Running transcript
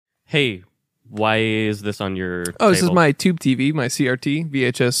Hey, why is this on your Oh, this is table? my Tube TV, my CRT,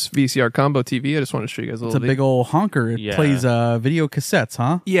 VHS, VCR combo TV. I just want to show you guys a It's little a big old honker. It Yeah. plays video cassettes,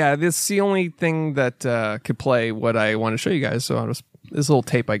 huh? Yeah, this is the only thing that could play what I want to show you guys. So this little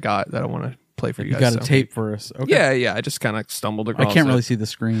tape I got that I want to play for you You guys. got a so. tape for us. Okay. Yeah. I just kind of stumbled I across can't really it. see the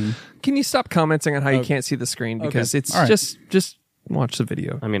screen. Can you stop commenting on how you can't see the screen? Because it's All right. just watch the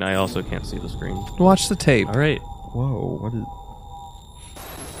video. I mean, I also can't see the screen. Watch the tape. All right. Whoa, what is...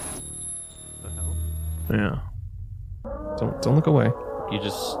 Yeah. Don't look away. You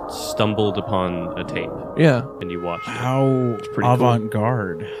just stumbled upon a tape Yeah. and you watched it. How pretty cool.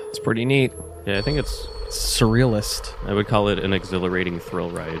 avant-garde. It's pretty neat. Yeah, I think it's... Surrealist. I would call it an exhilarating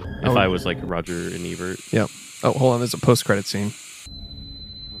thrill ride if I was like Roger and Ebert. Yep. Oh, hold on. There's a post-credit scene.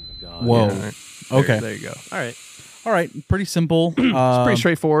 Whoa. Yeah, right. Okay. There you go. All right. All right. Pretty simple. It's pretty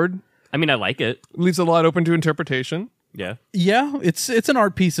straightforward. I mean, I like it. Leaves a lot open to interpretation. Yeah. Yeah, it's an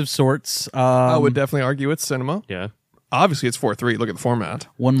art piece of sorts. I would definitely argue it's cinema. Yeah. Obviously, it's 4:3. Look at the format.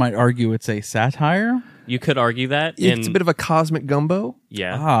 One might argue it's a satire. You could argue that. It's a bit of a cosmic gumbo.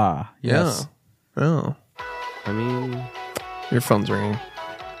 Yeah. Ah, yes. Yeah. Oh, I mean, your phone's ringing.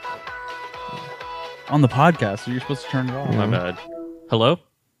 On the podcast, so you're supposed to turn it off. my bad. Hello?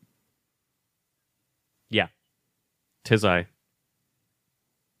 Yeah. 'Tis I.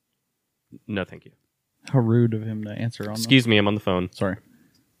 No, thank you. How rude of him to answer on Excuse me, I'm on the phone. Sorry.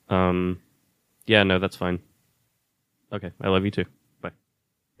 Yeah, no, that's fine. Okay, I love you too. Bye.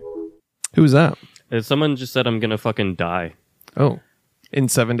 Who's that? Someone just said I'm gonna fucking die. Oh, in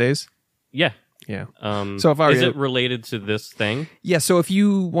 7 days. Yeah. Yeah. So if I were is you- it related to this thing? Yeah. So if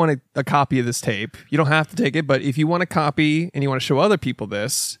you want a copy of this tape, you don't have to take it. But if you want a copy and you want to show other people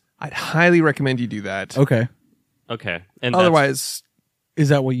this, I'd highly recommend you do that. Okay. Okay. And Otherwise, Is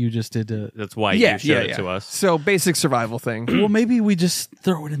that what you just did to... that's why yeah, you showed yeah. it to us. So basic survival thing. Well, maybe we just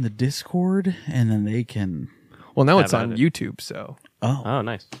throw it in the Discord, and then they can... Well, now Have it's on at it. YouTube, so Oh, Oh,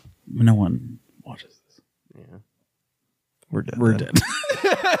 nice. no one watches this. Yeah. we're dead. We're then.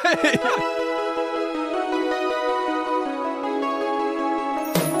 dead.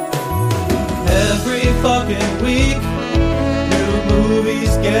 Every fucking week, new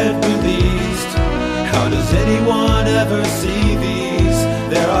movies get released. How does anyone ever see these?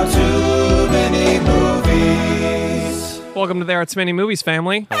 There are too many movies. Welcome to There Are Too Many Movies,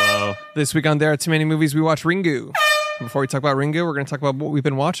 family. Hello. This week on There Are Too Many Movies, we watch Ringu. Before we talk about Ringu, we're going to talk about what we've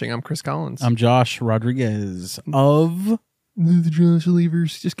been watching. I'm Chris Collins. I'm Josh Rodriguez of the Josh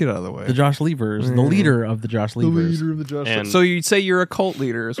Levers. Just get out of the way. the Josh Levers, the leader of the Josh Levers. of the Josh. And- So you'd say you're a cult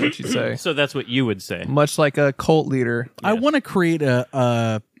leader, is what you'd say. So that's what you would say. Much like a cult leader I want to create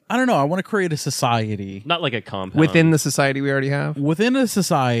I don't know, I want to create a society Not like a compound. within the society we already have. within a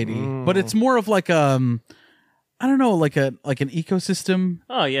society, but it's more of like I don't know, like an ecosystem,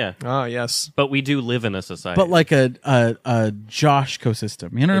 Oh, yeah. Ah, yes. But we do live in a society. but like a Josh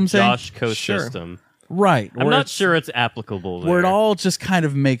ecosystem. You know what I'm saying? Josh co-system. Right. I'm where not it's- sure it's applicable there. Where it all just kind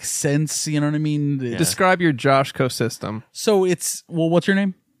of makes sense. You know what I mean? Describe your Josh co-system. So it's, well, what's your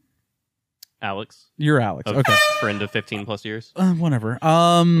name? Alex. You're Alex. A Okay. friend of 15 plus years. Whatever.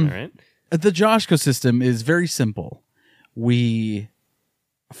 All right. The Josh ecosystem is very simple. We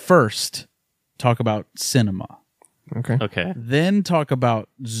first talk about cinema, Okay. Okay. then talk about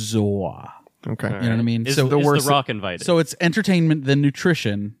Zoa. Okay. All You know what I mean? Is, So is the worst- The Rock invited? So it's entertainment, then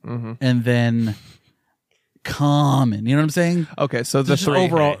nutrition, and then common. You know what I'm saying? Okay. So the Just three.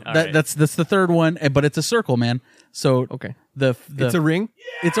 overall, Okay, all that, right. that's the third one, but it's a circle, man. So Okay. the It's a ring.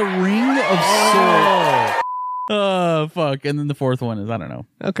 it's a ring of sorts. Oh fuck! And then the fourth one is, I don't know,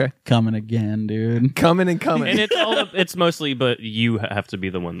 Okay. coming again, dude. Coming and coming. and it's mostly, but you have to be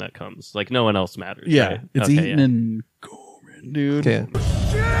the one that comes. Like no one else matters. Yeah, right? it's Okay, eating yeah. and going, dude. Okay.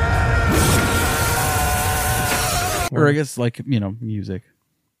 Or I guess like music.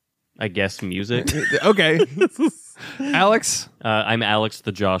 I guess music. Okay. Alex. I'm Alex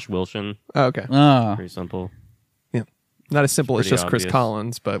the Josh Wilson. Oh, okay. Ah, Pretty simple. Yeah. Not as simple as pretty just Chris obvious.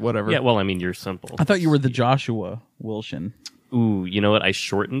 Collins, but whatever. Yeah, well, I mean, you're simple. I thought you were the Joshua Wilson. Ooh, you know what? I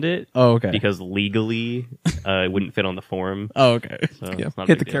shortened it Oh, okay. because legally it wouldn't fit on the form. Oh, okay. So Yeah. it's not a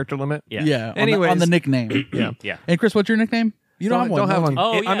Hit the big deal. character limit. Yeah. Yeah. on the Anyways. nickname. Yeah. Yeah. And Chris, what's your nickname? You don't have one. Don't have one.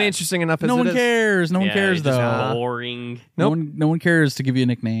 Oh, I'm yeah. interesting enough as No it one is. cares. No one Yeah, cares it's just though. boring. Nope. No one cares to give you a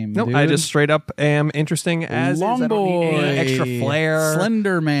nickname. Nope. dude. I just straight up am interesting as is. Long I don't need any boy, extra flair.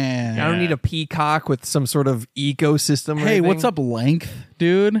 Slender Man. I don't need a peacock with some sort of ecosystem. or Hey, anything. what's up, Length?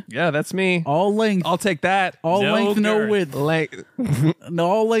 dude. Yeah, that's me. All length. I'll take that. All No length, no girth. width. Like, No,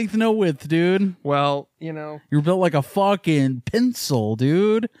 all length, no width, dude. well, you know. You're built like a fucking pencil,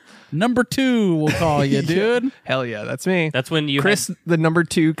 dude. Number 2, we'll call you, dude. Hell yeah, that's me. That's when you Chris, the number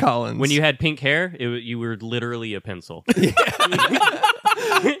 2 Collins. when you had pink hair, you were literally a pencil.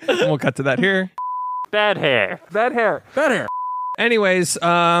 We'll cut to that here. Bad hair. Bad hair. Bad hair. Anyways,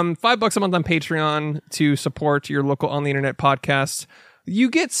 $5 a month on Patreon to support your local on the internet podcast. You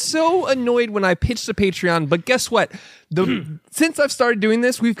get so annoyed when I pitch the Patreon, but guess what? Since I've started doing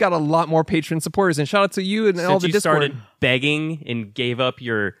this, we've got a lot more Patreon supporters, and shout out to you and all Since the you Discord. started begging and gave up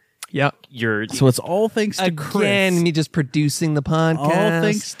your So it's all thanks to Chris. Again, me just producing the podcast. All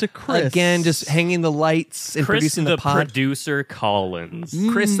thanks to Chris. Again, just hanging the lights and Chris producing the the pod. producer Collins.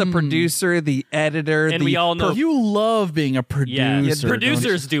 Chris the producer, the editor, And the we all know You love being a producer. yeah, don't you?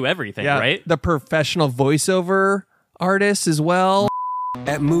 producers do everything, yeah, right? the professional voiceover artist as well.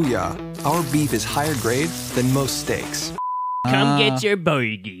 At Mooyah, our beef is higher grade than most steaks. Come get your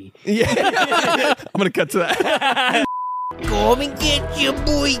bogey. Yeah, I'm gonna cut to that. Come and get your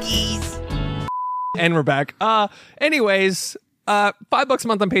boygies. And we're back. Anyways, $5 a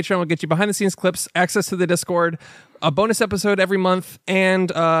month on Patreon will get you behind the scenes clips, access to the Discord, a bonus episode every month, and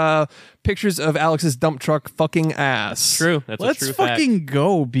pictures of Alex's dump truck fucking ass. True. That's Let's a true fact. fucking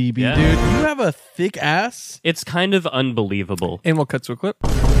go, BB, Yeah. dude. You have a thick ass, It's kind of unbelievable. And we'll cut to a clip.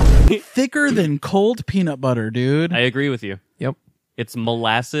 thicker than cold peanut butter, dude. I agree with you. Yep. It's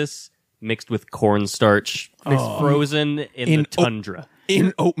molasses mixed with cornstarch, frozen in the tundra.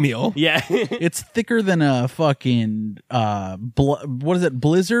 In oatmeal. Yeah. It's thicker than a fucking what is it?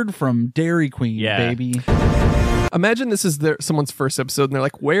 Blizzard from Dairy Queen, Yeah. baby. Imagine this is someone's first episode, and they're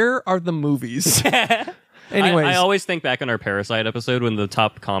like, "Where are the movies?" Anyways, I always think back on our Parasite episode when the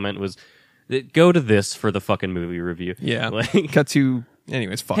top comment was, "Go to this for the fucking movie review." yeah. Like, Cut to.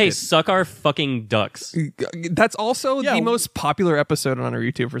 Anyways, fuck hey, it. suck our fucking ducks. That's also Yeah. the most popular episode on our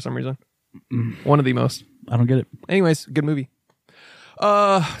YouTube for some reason. One of the most. I don't get it. Anyways, good movie.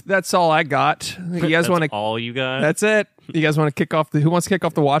 That's all I got. You guys That's want to? all you got? That's it. You guys want to kick off who wants to kick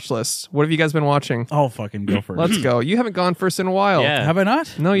off the watch list? What have you guys been watching? I'll fucking go first. Let's go. You haven't gone first in a while. Yeah. Have I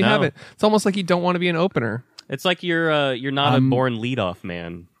not? No, you No. haven't. It's almost like you don't want to be an opener. It's like you're not a born leadoff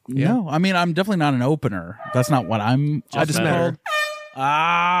man. No, I mean I'm definitely not an opener. That's not what I'm. I just better. matter.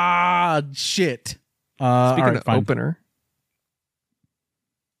 Ah, shit. Speaking all right, of fine. opener.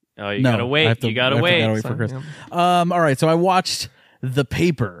 Oh, you No, gotta I wait. have to- You gotta I have to wait. gotta wait for Chris. Yeah. All right, so I watched The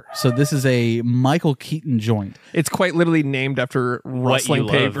Paper. So this is a Michael Keaton joint. It's quite literally named after What rustling you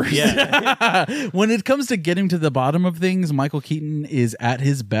love. papers. Yeah. When it comes to getting to the bottom of things, Michael Keaton is at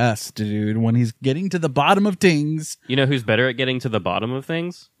his best, dude. When he's getting to the bottom of things. You know who's better at getting to the bottom of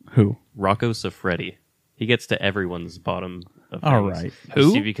things? Who? Rocco Siffredi. He gets to everyone's bottom of things. All right.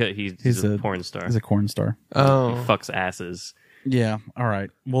 Who? Just because he's a porn star. He's a corn star. Oh. He fucks asses. Yeah. All right.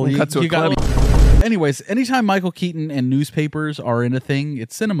 Well, We'll you, cut to a you got. clip. Anyways, anytime Michael Keaton and newspapers are in a thing,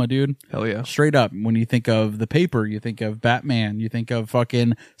 it's cinema, dude. Hell yeah. Straight up. When you think of The Paper, you think of Batman, you think of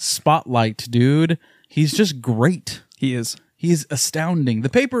fucking Spotlight, dude. He's just great. He is. He's astounding. The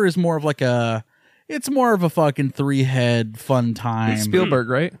Paper is more of like it's more of a fucking 3-head fun time. It's Spielberg,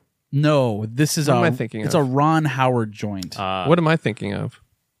 right? No, this is What am I thinking it's of? a Ron Howard joint. What am I thinking of?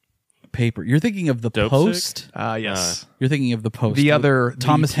 Paper. You're thinking of The Dope Post. Yes. You're thinking of The Post. The other-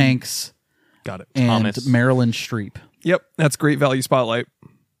 Thomas the- Hanks Got it. and Thomas. Marilyn Streep. Yep. That's great value spotlight.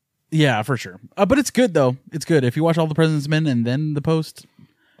 Yeah, for sure. But it's good though. It's good. If you watch All the President's Men and then The Post,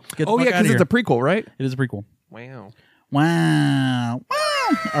 get the Oh, fuck yeah, outta because it's here. a prequel, right? It is a prequel. Wow. Wow.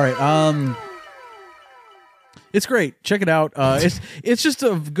 All right. It's great. Check it out. It's just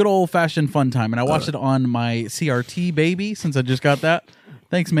a good old fashioned fun time, and I watched it on my CRT baby since I just got that.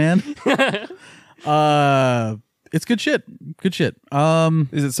 Thanks, man. It's good shit. Good shit.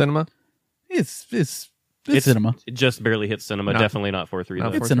 Is it cinema? It's cinema. It just barely hit cinema. Definitely not 4:3 though.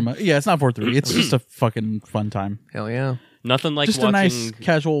 It's cinema. Yeah, it's not 4:3. It's just a fucking fun time. Hell yeah. Nothing like Just a watching nice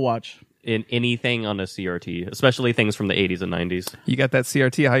casual watch. in anything on a CRT, especially things from the 80s and 90s. You got that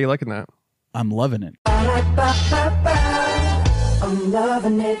CRT. How you liking that? I'm loving it. I'm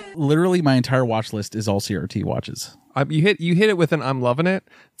loving it. Literally, my entire watch list is all CRT watches. You hit it with an I'm loving it.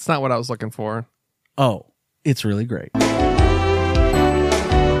 It's not what I was looking for. Oh, it's really great.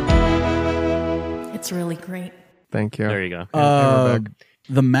 It's really great. Thank you. There you go. And we're back.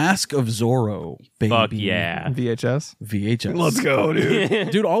 The Mask of Zorro, baby. Fuck yeah. VHS. VHS. Let's go,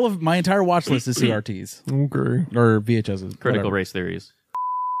 dude. Dude, all of my entire watch list is CRTs. Okay. Or VHSs. Critical whatever. race theories.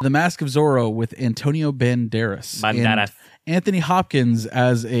 The Mask of Zorro with Antonio Banderas. Banderas. And Anthony Hopkins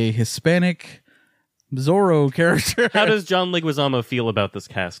as a Hispanic Zorro character. How does John Leguizamo feel about this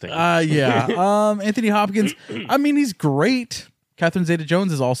casting? Yeah. Anthony Hopkins. I mean, he's great. Catherine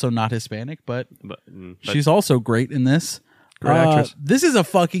Zeta-Jones is also not Hispanic, but she's also great in this. Great actress. This is a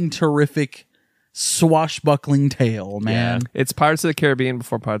fucking terrific swashbuckling tale, man. It's Pirates of the Caribbean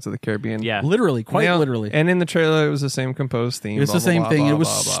before Pirates of the Caribbean. Yeah. Literally, quite Now- literally. And in the trailer, it was the same composed theme. It's blah, the same blah, thing. blah, It was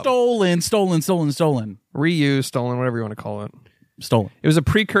blah, blah, stolen. reused, stolen, whatever you want to call it. Stolen. It was a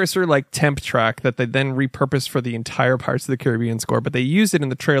precursor, like temp track that they then repurposed for the entire Pirates of the Caribbean score, but they used it in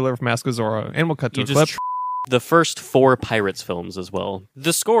the trailer of Mask of Zorro. And we'll cut to You a clip. just the first 4 Pirates films as well.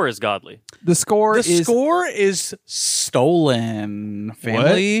 The score is godly. The score The score is stolen,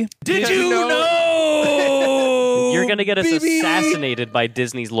 family. Did you know? You're gonna get us baby. assassinated by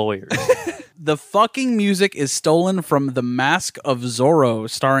Disney's lawyers. The fucking music is stolen from The Mask of Zorro,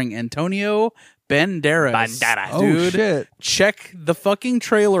 starring Antonio Banderas. Banderas. Oh, Dude, shit. check the fucking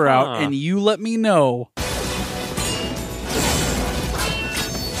trailer out Huh. and you let me know.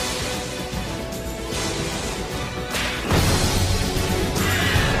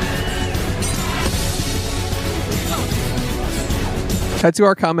 Cut to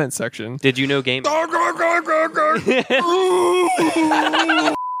our comment section. Did you know game? You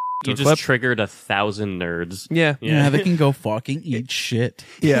just Clip. triggered 1,000 nerds. Yeah. Yeah, they can go fucking eat shit.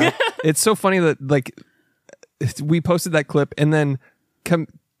 Yeah. It's so funny that, like, we posted that clip and then,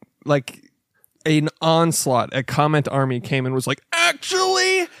 an onslaught, a comment army came and was like,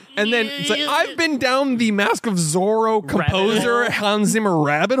 actually? And then it's like, I've been down the Mask of Zorro composer Hans Zimmer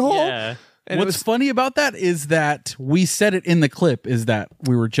rabbit hole. Yeah. And it What's was funny about that is that we said it in the clip is that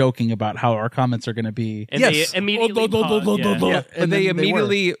we were joking about how our comments are going to be. And yes. they immediately paused, yeah. Yeah, but And they then they were.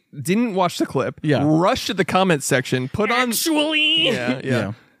 immediately didn't watch the clip. Yeah. Rushed to the comment section. Put on. Actually.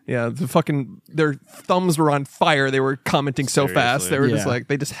 Yeah. The fucking their thumbs were on fire. They were commenting so fast. They were just Yeah. like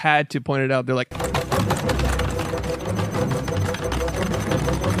they just had to point it out. They're like,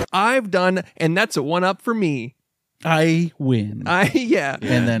 I've done, and that's a 1-up for me. I win. And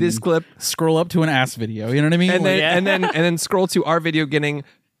then this clip, scroll up to an ass video. You know what I mean? and Like, then and then scroll to our video getting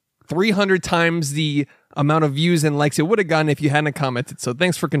 300 times the amount of views and likes it would have gotten if you hadn't commented. So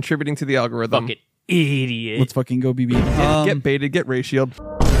thanks for contributing to the algorithm. Fucking idiot. let's fucking go, BB. Get baited, get ratioed.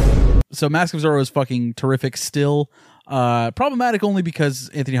 So Mask of Zorro is fucking terrific still. Problematic only because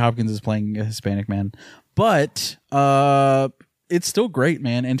Anthony Hopkins is playing a Hispanic man. But it's still great,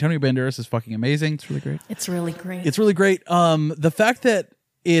 man. Antonio Banderas is fucking amazing. It's really great. It's really great. It's really great. The fact that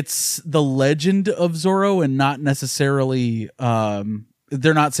it's the legend of Zorro and not necessarily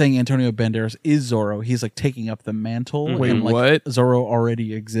they're not saying Antonio Banderas is Zorro. He's like taking up the mantle. Wait, and, like, what? Zorro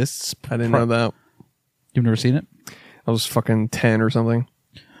already exists. I didn't know that. You've never seen it? I was fucking 10 or something.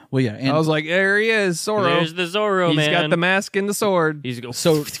 Well, yeah. And I was like, there he is, Zorro. There's the Zorro, He's man. got the mask and the sword. He's go.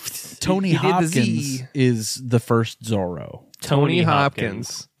 so Tony He did the Hopkins Z. is the first Zorro. Tony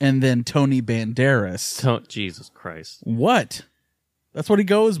Hopkins. And then Tony Banderas. Jesus Christ. What? That's what he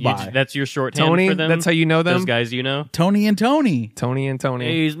goes by. That's your shorthand Tony, for them? that's how you know them? Those guys you know? Tony and Tony. Tony and Tony.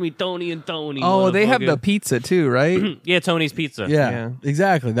 Hey, it's me, Tony and Tony. Oh, they have the motherfucker. pizza too, right? Yeah, Tony's Pizza. Yeah, Yeah.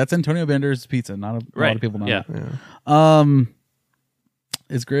 exactly. That's Antonio Banderas' pizza. Not a lot Right. of people know Yeah. that.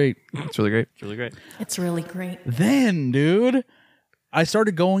 It's great. It's really great. It's really great. It's really great. Then, dude, I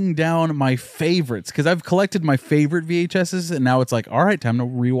started going down my favorites because I've collected my favorite VHSs, and now it's like, all right, time to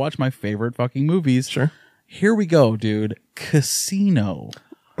rewatch my favorite fucking movies. Sure. Here we go, dude. Casino.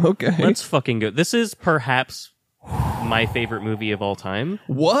 Okay. Let's fucking go. This is perhaps my favorite movie of all time.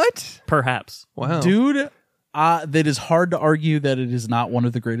 What? Perhaps. Wow. Dude, that is hard to argue that it is not one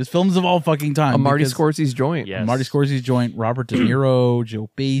of the greatest films of all fucking time. A Marty because Scorsese's joint. Yes. Marty Scorsese's joint, Robert De Niro, Joe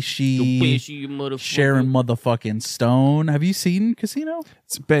Pesci, Pesci, motherfucker. Sharon motherfucking Stone. Have you seen Casino?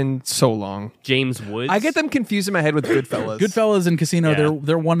 It's been so long. James Woods. I get them confused in my head with Goodfellas. Goodfellas and Casino, Yeah.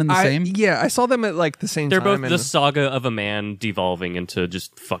 they're one and the same. Yeah, I saw them at like the same They're time. both the saga of a man devolving into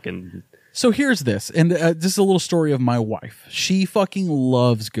just fucking. So here's this, and this is a little story of my wife. She fucking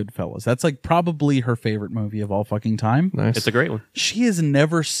loves Goodfellas. That's like probably her favorite movie of all fucking time. Nice. It's a great one. She has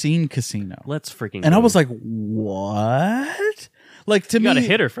never seen Casino. Let's freaking. And go. I was like, what? Like, to you me, got to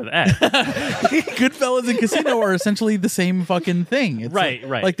hit her for that. Goodfellas and Casino are essentially the same fucking thing. It's right.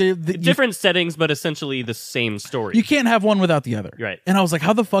 Like they're different settings, but essentially the same story. You can't have one without the other. Right. And I was like,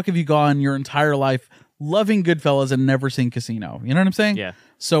 how the fuck have you gone your entire life loving Goodfellas and never seen Casino? You know what I'm saying? Yeah.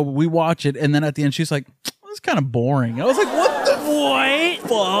 So we watch it, and then at the end, she's like, it's kind of boring. I was like, what the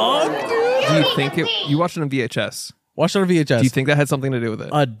fuck, dude? Do you think you watched it on VHS? Watched it on VHS. Do you think that had something to do with it?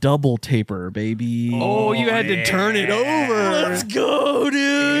 A double taper, baby. Oh, you had to turn it over. Let's go,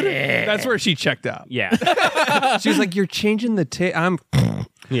 dude. That's where she checked out. Yeah. She was like, "You're changing the tape."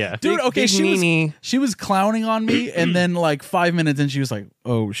 Yeah. Dude, okay, big meanie. she was clowning on me, and then like 5 minutes, and she was like,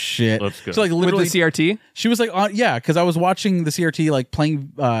 "Oh shit!" Let's go. She like With literally, the CRT? she was like, "Yeah," because I was watching the CRT, like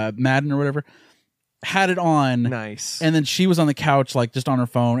playing Madden or whatever. Had it on, Nice. and then she was on the couch, like just on her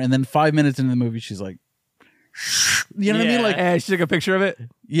phone, and then 5 minutes into the movie, she's like, "You know what I mean?" Yeah. Like, She took a picture of it?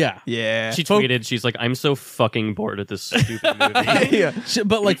 yeah, Yeah. She tweeted, she's like, I'm so fucking bored at this stupid movie. yeah.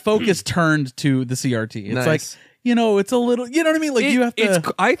 But like focus turned to the CRT. It's Nice. like, you know, it's a little, you know what I mean? Like you have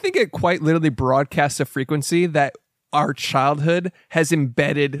to. I think it quite literally broadcasts a frequency that our childhood has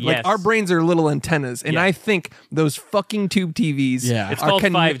embedded. Yes. Like our brains are little antennas, and Yeah. I think those fucking tube TVs. Yeah. It's are called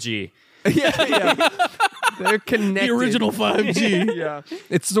 5G. yeah. They're connected. The original 5G. Yeah,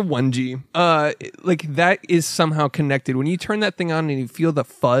 it's the 1G. Like that is somehow connected. When you turn that thing on and you feel the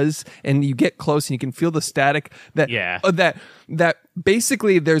fuzz, and you get close and you can feel the static. That that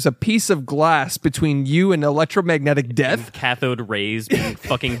basically there's a piece of glass between you and electromagnetic death. Cathode rays being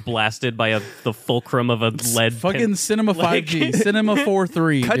fucking blasted by the fulcrum of a lead Fucking pin. Cinema 5G, Cinema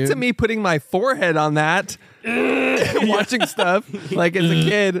 4.3. Cut dude. to me putting my forehead on that, watching stuff like as a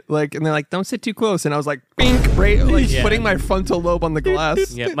kid, like, and they're like, "Don't sit too close," and I was like, "Bink!" Right, like Yeah. putting my frontal lobe on the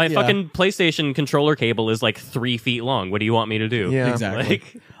glass. Yeah, my fucking PlayStation controller cable is like 3 feet long. What do you want me to do? Yeah. Exactly.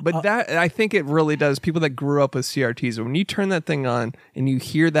 Like, But that, I think it really does. People that grew up with CRTs, when you turn that thing on and you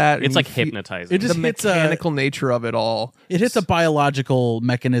hear that, and it's you like feel hypnotizing. It just the hits mechanical nature of it all. It hits a biological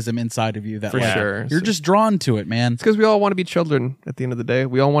mechanism inside of you that For like, sure. you're just drawn to it, man. It's because we all want to be children at the end of the day.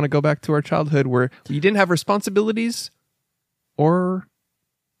 We all want to go back to our childhood where you didn't have responsibilities or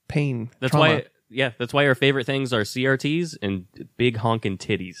pain. That's trauma. why. Yeah, that's why our favorite things are CRTs and big honking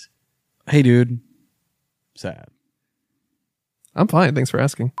titties. Hey, dude. Sad. I'm fine. Thanks for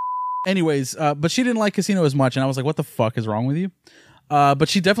asking. Anyways, but she didn't like Casino as much, and I was like, "What the fuck is wrong with you?" But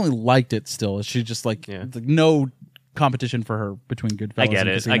she definitely liked it still. She just like, like no competition for her between Goodfellas I get and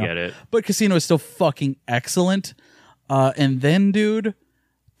it. Casino. I get it. But Casino is still fucking excellent. And then, dude,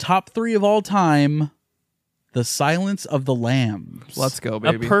 top 3 of all time, The Silence of the Lambs. Let's go, A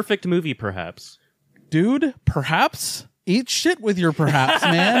baby. perfect movie, perhaps. Dude, perhaps eat shit with your perhaps,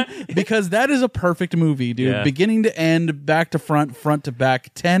 man, because that is a perfect movie, dude. Yeah. Beginning to end, back to front, front to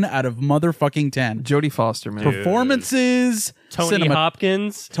back, 10 out of motherfucking 10. Jodie Foster, man. Performances, Tony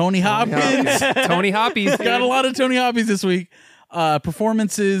Hopkins. Tony Hopkins. Tony Hoppies. Got a lot of Tony Hoppies this week.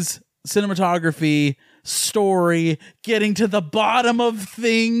 Performances, cinematography, story, getting to the bottom of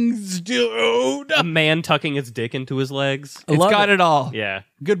things, dude. A man tucking his dick into his legs. It's got it all. Yeah.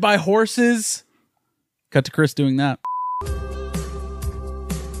 Goodbye, horses. Cut to Chris doing that.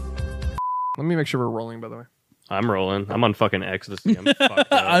 Let me make sure we're rolling, by the way. I'm rolling. I'm on fucking ecstasy. I'm fucked up.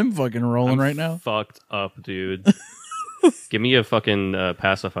 I'm fucking rolling right now. Fucked up, dude. Give me a fucking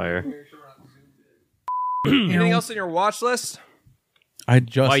pacifier. Anything else on your watch list? I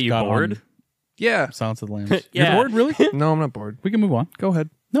just Why, you got bored? on Yeah. Silence of the Lambs. Yeah. You're bored, really? No, I'm not bored. We can move on. Go ahead.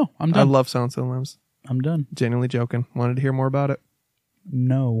 No, I'm I done. love Silence of the Lambs. I'm done. Genuinely joking. Wanted to hear more about it.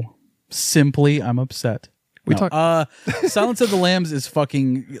 No. Simply, I'm upset. We No. talk- Silence of the Lambs is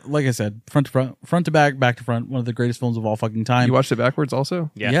fucking, like I said, front to front, front to back to front, one of the greatest films of all fucking time. You watched it backwards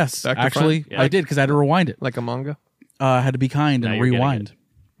also? Yeah. Yes, Back to actually, front? Yeah. I did because I had to rewind it. Like a manga? I had to be kind Now and you're getting rewind.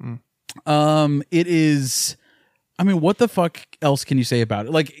 It is. I mean, what the fuck else can you say about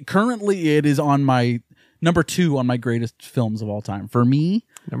it? Like, currently, it is on my number 2 on my greatest films of all time. For me,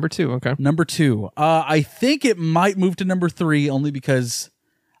 Number 2, okay. number 2. I think it might move to number 3 only because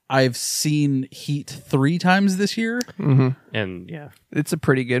I've seen Heat 3 times this year. And yeah, It's a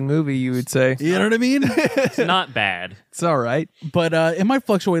pretty good movie, you would say. You know what I mean? it's not bad. It's all right. But it might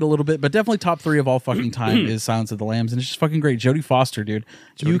fluctuate a little bit, but definitely top 3 of all fucking time is Silence of the Lambs, and it's just fucking great. Jodie Foster, dude.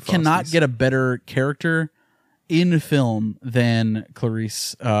 You cannot Fosties. get a better character in film than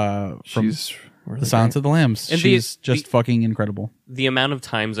Clarice from She's The Silence of the Lambs. And She's just fucking incredible. The amount of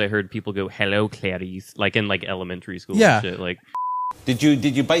times I heard people go, "Hello, Clarice," like in like elementary school. Yeah. And shit. Like, Did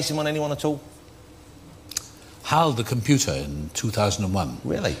you base him on anyone at all? HAL the Computer in 2001.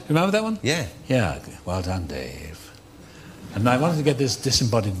 Really? Remember that one? Yeah. Yeah, well done, Dave. And I wanted to get this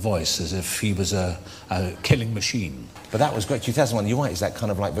disembodied voice as if he was a killing machine. But that was great. 2001, you're right, is that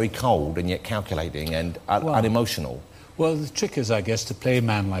kind of like very cold and yet calculating and unemotional. Well, the trick is, I guess, to play a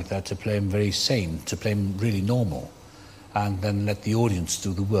man like that, to play him very sane, to play him really normal, and then let the audience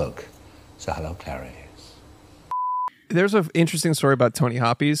do the work. So, hello, Clarice. There's an interesting story about Tony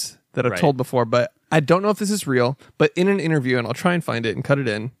Hoppies that I've Right. told before, but I don't know if this is real, but in an interview, and I'll try and find it and cut it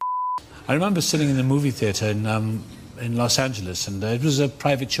in. I remember sitting in the movie theatre in Los Angeles, and it was a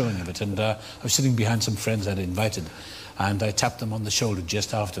private showing of it, and I was sitting behind some friends I'd invited, and I tapped them on the shoulder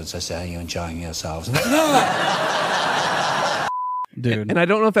just afterwards. I said, "Are you enjoying yourselves?" And dude. And I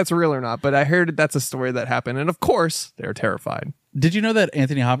don't know if that's real or not, but I heard that's a story that happened. And of course, they're terrified. Did you know that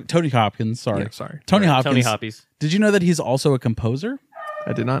Tony Hopkins, Yeah, sorry. Tony Hopkins. Tony Hoppies. Did you know that he's also a composer?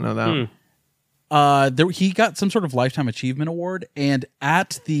 I did not know that. He got some sort of lifetime achievement award, and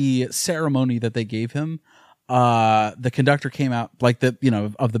at the ceremony that they gave him, the conductor came out, like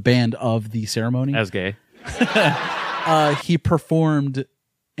of the band of the ceremony. As gay. He performed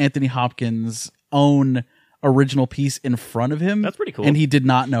Anthony Hopkins' own original piece in front of him. That's pretty cool. And he did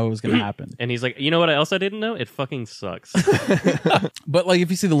not know it was going to happen. And he's like, you know what else I didn't know? It fucking sucks. But like, if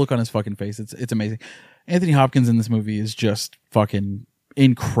you see the look on his fucking face, it's amazing. Anthony Hopkins in this movie is just fucking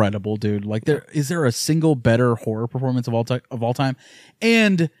incredible, dude. Like, is there a single better horror performance of all time?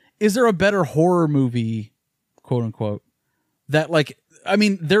 And is there a better horror movie, quote unquote, that like, I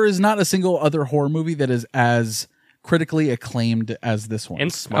mean, there is not a single other horror movie that is as critically acclaimed as this one.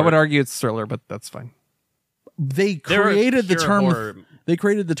 And smart. I would argue it's thriller, but that's fine. They They're a created the pure term. horror. They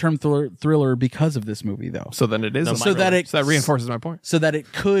created the term thriller because of this movie, though. So then it is. No, a so thriller. that So that reinforces my point. so that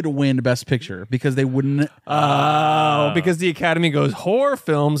it could win Best Picture because they wouldn't. Oh, because the Academy goes horror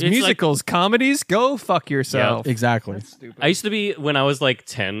films, It's musicals, comedies. Go fuck yourself. Exactly. I used to be, when I was like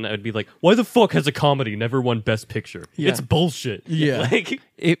 10, I'd be like, why the fuck has a comedy never won Best Picture? Yeah. It's bullshit. Yeah. Like,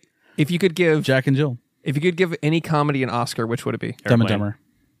 If you could give Jack and Jill. if you could give any comedy an Oscar, which would it be? Dumb and Airplane.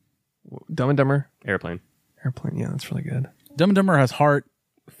 Dumber. Dumb and Dumber, Airplane. Airplane. Yeah, that's really good. Dumb and Dumber has heart,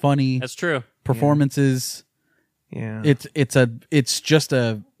 funny That's true. performances. Yeah, It's just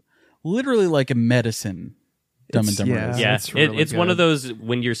a literally like a medicine. Dumb and Dumber. yeah. is. Yeah. That's really It's one good. of those,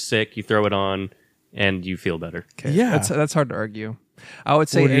 when you're sick, you throw it on and you feel better. Okay. Yeah. That's hard to argue. I would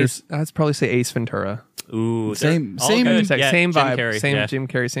say What are your- I'd probably say Ace Ventura. Ooh. Same- they're all same- good. It's like Yeah, same Jim vibe, Carrey, same yeah. Jim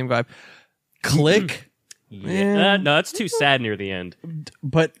Carrey, same vibe. Click, Yeah. No, that's too sad near the end.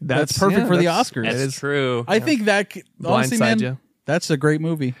 but that's perfect yeah, for the that's- Oscars. That's true. I think that honestly, man, Blindside you. that's a great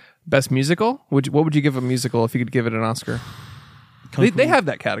movie. Best musical? What would you give a musical if you could give it an Oscar? They have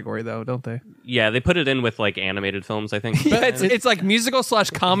that category though, don't they? Yeah, they put it in with like animated films, I think. Yeah, it's like musical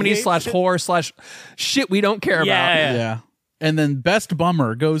 / comedy / horror / shit we don't care about. Yeah. Yeah. And then Best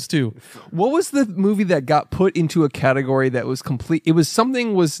Bummer goes to What was the movie that got put into a category that was complete? It was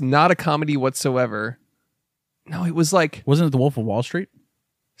something was not a comedy whatsoever. No, it was like wasn't it The Wolf of Wall Street?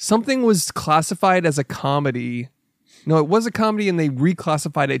 something was classified as a comedy. No, it was a comedy and they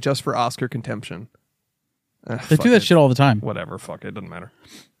reclassified it just for Oscar contention. They do that shit all the time. Whatever, fuck it, doesn't matter.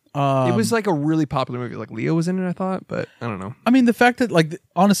 It was like a really popular movie. Like Leo was in it, I thought, but I don't know. I mean, the fact that, like,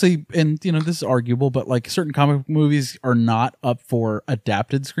 honestly, and this is arguable, but like certain comic book movies are not up for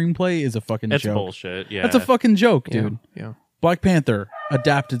adapted screenplay is a fucking That's joke. bullshit. Yeah. That's a fucking joke, dude. Yeah. Black Panther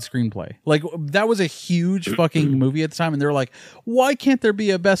adapted screenplay. Like, that was a huge fucking movie at the time, and they were like, why can't there be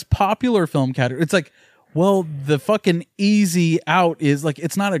a best popular film category? It's like, well, the fucking easy out is like,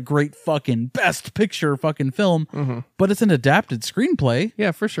 it's not a great fucking best picture fucking film, but it's an adapted screenplay.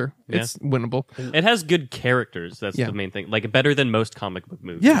 Yeah, for sure. Yeah. It's winnable. It has good characters. That's Yeah. the main thing. Like, better than most comic book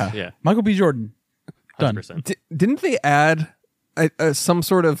movies. Yeah. Yeah. Michael B. Jordan. Done. 100%. Didn't they add some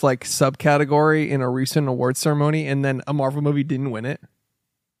sort of like subcategory in a recent award ceremony, and then a Marvel movie didn't win it?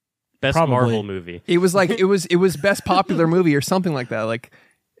 Best Probably. Marvel movie. It was like it was best popular movie or something like that. Like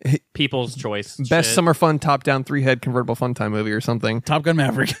People's Choice. best shit. summer fun top down 3-head convertible fun time movie or something. Top Gun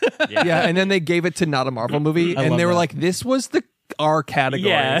Maverick. Yeah, and then they gave it to not a Marvel movie, I and love they were that. like, "This was our category."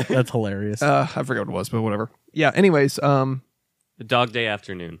 Yeah. That's hilarious. I forget what it was, but whatever. Yeah. Anyways, Dog Day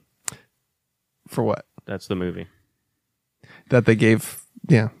Afternoon. for what That's the movie. that they gave?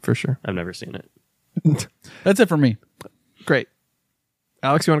 Yeah, for sure. I've never seen it. That's it for me. Great.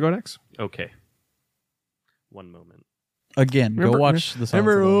 Alex, you want to go next? Okay. One moment. Again, go watch the Silence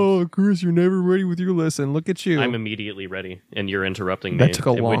Remember, of the Lambs. oh, Chris, you're never ready with your list, and look at you. I'm immediately ready, and you're interrupting That me. took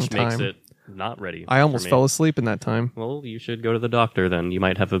a long which makes time. it not ready. I almost for me. fell asleep in that time. Well, you should go to the doctor then. You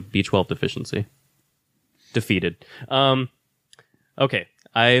might have a B12 deficiency. Defeated. Okay.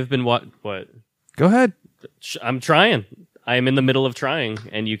 I've been what? Go ahead. I'm trying. I'm in the middle of trying,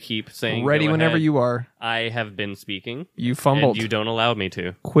 and you keep saying Ready go whenever ahead. you are. I have been speaking. You fumbled. And you don't allow me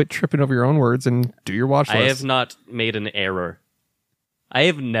to. Quit tripping over your own words and do your watch list. I have not made an error. I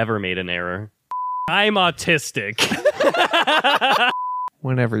have never made an error. I'm autistic.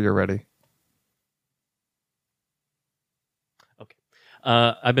 Whenever you're ready.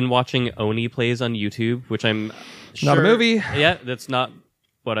 I've been watching Oni Plays on YouTube, which I'm Not a sure- movie. Yeah, that's not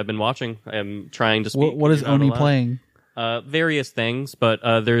what I've been watching. I'm trying to speak. What is You're not Oni allowed. playing? Various things, but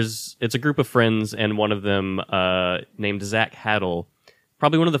it's a group of friends, and one of them named Zach Haddle,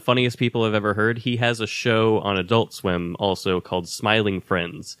 probably one of the funniest people I've ever heard. He has a show on Adult Swim also called Smiling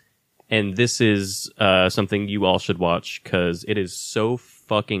Friends, and this is something you all should watch because it is so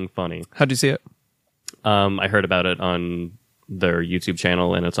fucking funny. How'd you see it? I heard about it on their YouTube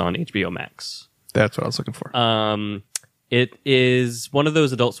channel, and it's on HBO Max. That's what I was looking for. It is one of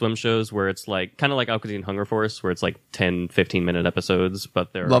those Adult Swim shows where it's like kind of like Aqua Teen Hunger Force, where it's like 10, 15-minute episodes,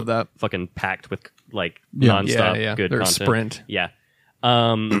 but they're Love that. fucking packed with like nonstop good They're a content. sprint. Yeah.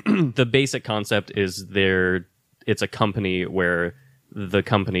 The basic concept is it's a company where the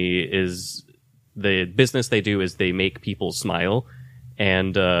business they do is they make people smile.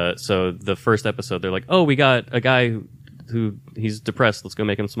 And so the first episode, they're like, oh, we got a guy who he's depressed. Let's go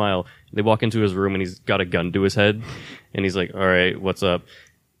make him smile. They walk into his room and he's got a gun to his head. And he's like, all right, what's up?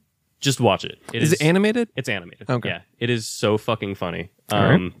 Just watch it. Is it animated? It's animated. Okay. Yeah. It is so fucking funny. All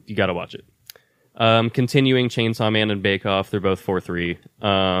right. You got to watch it. Continuing Chainsaw Man and Bake Off. They're both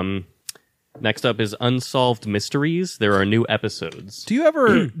 4-3. Next up is Unsolved Mysteries. There are new episodes. Do you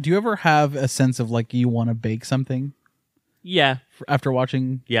ever have a sense of like you want to bake something? Yeah. After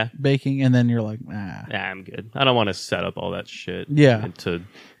watching Yeah. baking, and then you're like, nah. Nah, I'm good. I don't want to set up all that shit. Yeah.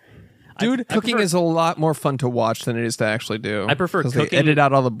 Dude, cooking is a lot more fun to watch than it is to actually do. I prefer 'Cause cooking. They edit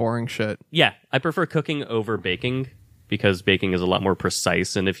out all the boring shit. Yeah, I prefer cooking over baking because baking is a lot more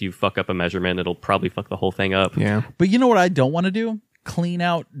precise, and if you fuck up a measurement, it'll probably fuck the whole thing up. Yeah. But you know what I don't want to do? Clean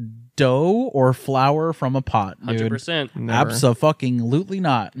out dough or flour from a pot, dude. 100%. Abso-fucking-lutely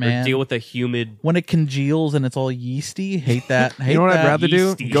not, man. Or deal with a humid... When it congeals and it's all yeasty, hate that. Hate You know what that. I'd rather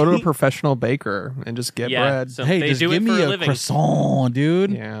do? Yeasty. Go to a professional baker and just get bread. So Hey, they just do give it for me a a living. croissant,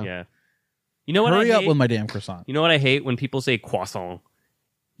 dude. Yeah. Yeah. You know what Hurry I up hate? with my damn croissant. You know what I hate? When people say croissant.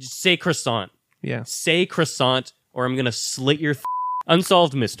 Just say croissant. Yeah. Say croissant, or I'm going to slit your...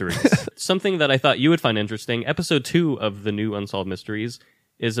 Unsolved Mysteries. Something that I thought you would find interesting. Episode 2 of the new Unsolved Mysteries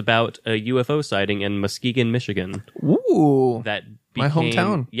is about a UFO sighting in Muskegon, Michigan. Ooh. That My became,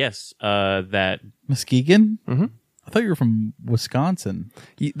 hometown. Yes. That... Muskegon? Mm-hmm. I thought you were from Wisconsin.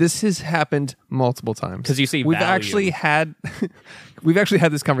 This has happened multiple times. 'Cause you see we've Valium. actually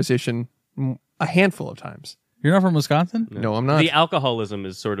had this conversation a handful of times. You're not from Wisconsin? No, I'm not. The alcoholism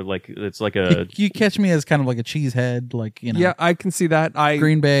is sort of like... It's like a... You catch me as kind of like a cheesehead, like, you know. Yeah, I can see that.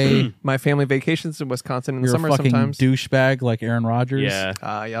 Green Bay. My family vacations in Wisconsin in the You're summer a fucking sometimes. douchebag like Aaron Rodgers.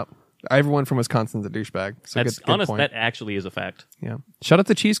 Yeah. Yep. Everyone from Wisconsin's a douchebag. So That's good honest. point. That actually is a fact. Yeah. Shout out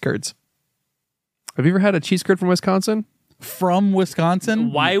to cheese curds. Have you ever had a cheese curd from Wisconsin? From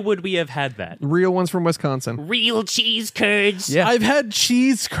Wisconsin? Why would we have had that? Real ones from Wisconsin. Real cheese curds. Yeah. I've had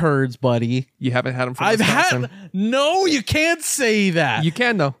cheese curds, buddy. You haven't had them from I've Wisconsin. had. No, you can't say that. You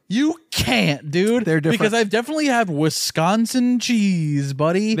can though. You can't, dude. They're different. Because I've definitely had Wisconsin cheese,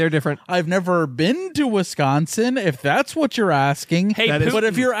 buddy. They're different. I've never been to Wisconsin, if that's what you're asking. Hey, That is- but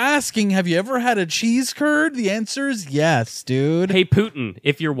if you're asking, have you ever had a cheese curd? The answer is yes, dude. Hey, Putin,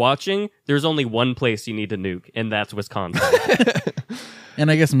 if you're watching, there's only one place you need to nuke, and that's Wisconsin. And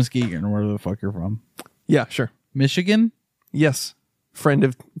I guess Muskegon, or wherever the fuck you're from. Yeah, sure. Michigan? Yes. Friend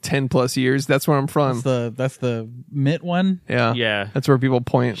of 10 plus years. That's where I'm from. That's the mitt one? Yeah. Yeah. That's where people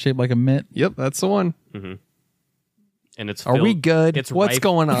point. Shaped like a mitt? Yep, that's the one. And it's Are we filled- good? It's What's rife-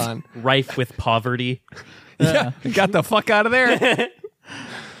 going on? rife with poverty. Yeah. Got the fuck out of there.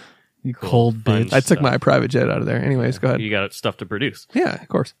 You cold Fun bitch. I took stuff. my private jet out of there. Anyways, go ahead. You got stuff to produce. Yeah, of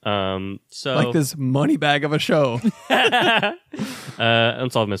course. So Like this money bag of a show.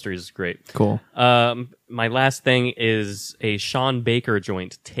 Unsolved Mysteries is great. Cool. My last thing is a Sean Baker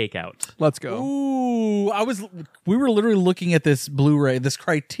joint takeout. Let's go. Ooh, we were literally looking at this Blu-ray, this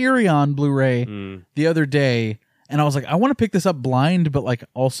Criterion Blu-ray the other day, and I was like, I want to pick this up blind, but like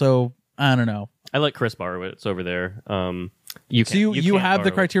also, I don't know. I let Chris borrow it. It's over there. You So can, you can't have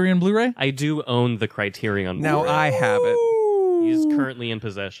the borrow it. Criterion Blu-ray? I do own the Criterion. Now Blu-ray. I have it. He's currently in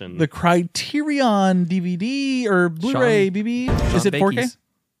possession. The Criterion DVD or Blu-ray, Sean- BB? Sean Is it 4K? Bakey's.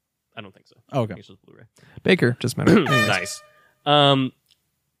 I don't think so. Oh, okay. I think it's just Blu-ray. Baker, just a minute. Anyways. Nice.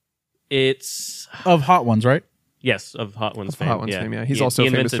 It's Of Hot Ones, right? yes of Hot Ones Of fame. Hot Ones yeah. fame, yeah. He's also a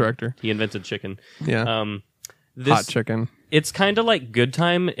famous director. He invented chicken. Yeah. This, Hot chicken. It's kind of like Good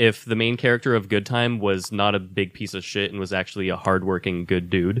Time if the main character of Good Time was not a big piece of shit and was actually a hardworking good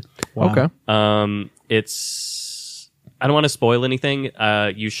dude. Wow. Okay. It's I don't want to spoil anything.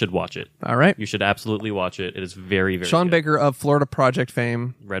 You should watch it. All right. You should absolutely watch it. It is very, very Sean good. Baker of Florida Project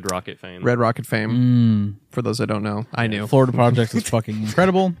fame, Red Rocket fame. Red Rocket fame. For those that don't know, I knew. Florida Project is fucking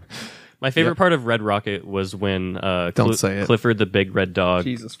incredible. My favorite part of Red Rocket was when Don't say it. Clifford the Big Red Dog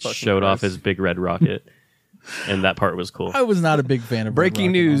Jesus fucking showed off Christ. his big red rocket. And that part was cool. I was not a big fan of Breaking Red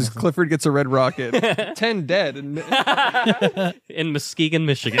Rocket, news: honestly. Clifford gets a red rocket. 10 dead. In Muskegon,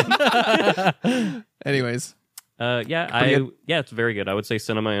 Michigan. Anyways, It's very good. I would say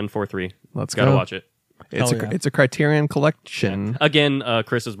Cinema in 4:3. Let's Gotta go. watch it. It's a Criterion collection. Again,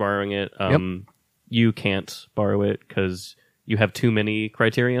 Chris is borrowing it. You can't borrow it because you have too many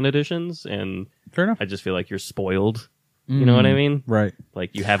Criterion editions, and Fair enough. I just feel like you're spoiled. You know what I mean? Right.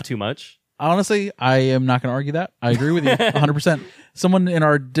 Like you have too much. Honestly, I am not going to argue that. I agree with you 100%. Someone in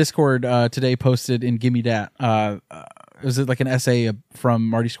our Discord today posted in Gimme Dat. Was it like an essay from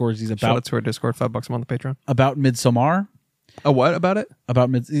Marty Scorsese's Shout out to our Discord, $5 a month on the Patreon. about Midsommar? Oh, what about it?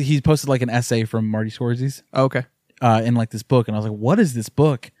 He posted like an essay from Marty Scorsese's Oh, okay. in like this book, and I was like, "What is this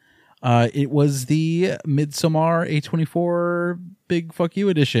book?" It was the Midsommar A24 Big Fuck You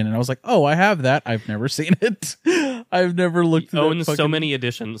edition, and I was like, "Oh, I have that. I've never seen it. I've never looked." You own so many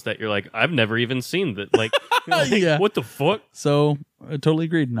editions that you're like, I've never even seen that. Like, Yeah. what the fuck? So I totally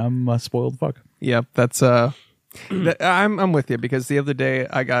agreed, and I'm a spoiled fuck. Yep, that's I'm with you because the other day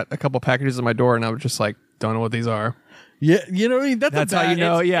I got a couple packages at my door and I was just like, don't know what these are. Yeah, you know what I mean. That's how you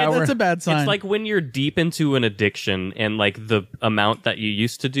know. that's a bad sign. It's like when you're deep into an addiction and like the amount that you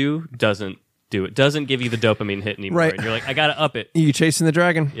used to do doesn't do it. Doesn't give you the dopamine hit anymore. Right. And you're like, I gotta up it. You chasing the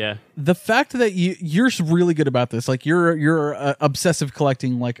dragon. Yeah. the fact that you're really good about this. Like you're obsessive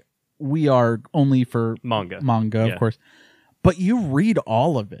collecting. Like we are only for Manga, yeah. Of course. But you read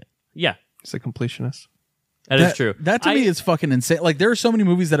all of it. Yeah. It's a completionist. That is true. That to me is fucking insane. Like there are so many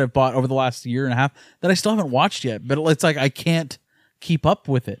movies that I've bought over the last year and a half that I still haven't watched yet. But it's like I can't keep up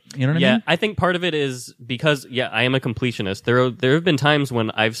with it. You know what I mean? I think part of it is because I am a completionist. There have been times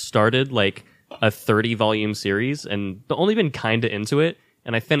when I've started like a 30-volume series and only been kind of into it,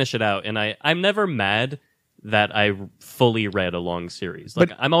 and I finish it out, and I'm never mad that I fully read a long series.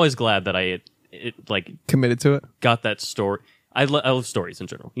 Like I'm always glad that I Committed to it. got that story. I love stories in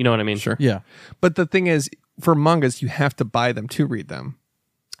general. You know what I mean? Sure. Yeah. But the thing is, for mangas, you have to buy them to read them.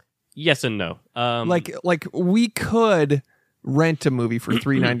 Yes and no. Like we could rent a movie for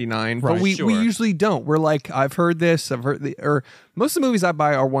 $3.99, but we usually don't. We're like, I've heard this, or most of the movies I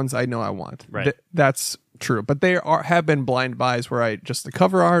buy are ones I know I want. Right. That's true. But there have been blind buys where just the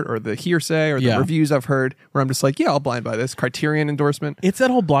cover art or the hearsay or the reviews I've heard where I'm just like, yeah, I'll blind buy this. Criterion endorsement. It's that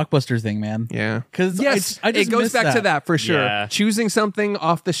whole Blockbuster thing, man. Yeah. Because yes, I just it goes miss back to that for sure. Yeah. Choosing something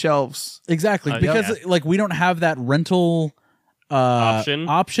off the shelves. Exactly. Because like we don't have that rental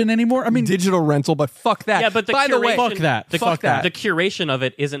option anymore. I mean, digital rental, but fuck that. Yeah, but by the way, fuck that. Fuck that. The curation of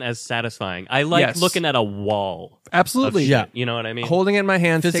it isn't as satisfying. I like looking at a wall. Absolutely. Yeah. You know what I mean? Holding it in my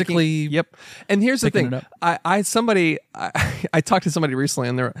hands, physically. Yep. And here's the thing. I talked to somebody recently,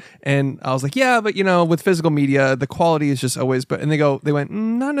 and I was like, yeah, but with physical media, the quality is just always. But and they went,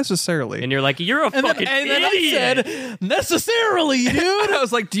 not necessarily. And you're like, you're a fucking and idiot. then I said, necessarily, dude. I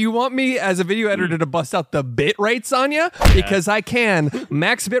was like, do you want me as a video editor to bust out the bit rates on you? Because I can.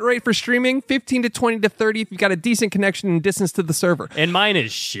 Max bit rate for streaming, 15 to 20 to 30 if you've got a decent connection and distance to the server. And mine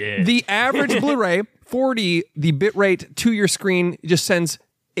is shit. The average Blu-ray, 40, the bit rate to your screen just sends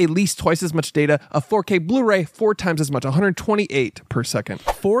at least twice as much data. A 4K Blu-ray, 4 times as much, 128 per second.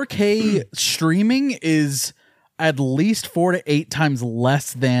 4K streaming is at least 4 to 8 times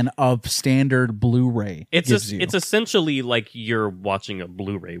less than a standard Blu-ray. It's essentially like you're watching a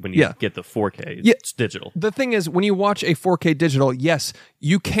Blu-ray when you get the 4K. It's digital. The thing is, when you watch a 4K digital, yes,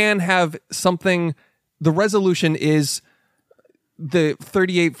 you can have something. The resolution is the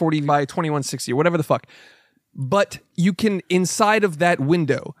 3840 by 2160 or whatever the fuck. But you can, inside of that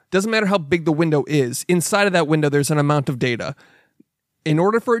window, doesn't matter how big the window is, inside of that window, there's an amount of data. In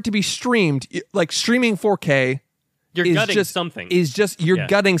order for it to be streamed, like streaming 4K, you're gutting something. You're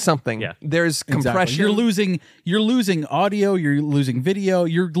gutting something. Yeah. There's compression. You're losing audio, you're losing video,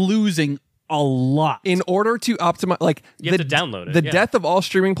 you're losing a lot. In order to optimize, like you have to download it. The death of all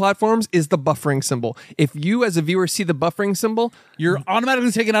streaming platforms is the buffering symbol. If you as a viewer see the buffering symbol, you're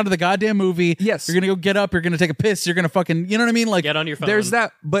automatically taken out of the goddamn movie. Yes. You're gonna go get up, you're gonna take a piss, you're gonna fucking, you know what I mean? Like, get on your phone. There's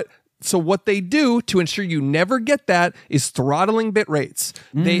that, but so what they do to ensure you never get that is throttling bit rates.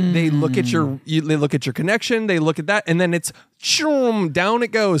 They look at they look at your connection, they look at that, and then it's down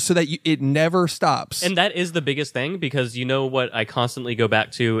it goes so that it never stops. And that is the biggest thing, because you know what I constantly go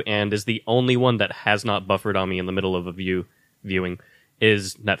back to and is the only one that has not buffered on me in the middle of a viewing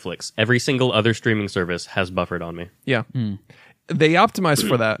is Netflix. Every single other streaming service has buffered on me. Yeah. They optimize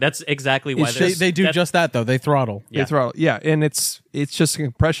for that. That's exactly why they do just that though. They throttle. They throttle. Yeah, and it's It's just a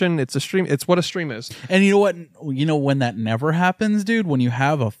compression. It's a stream. It's what a stream is. And you know what? You know when that never happens, dude? When you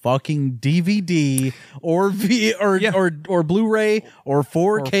have a fucking DVD or or Blu-ray or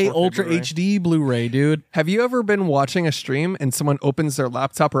 4K 4K Ultra Blu-ray. HD Blu-ray, dude. Have you ever been watching a stream and someone opens their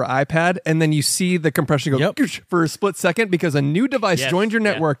laptop or iPad and then you see the compression go "Goosh" for a split second because a new device joined your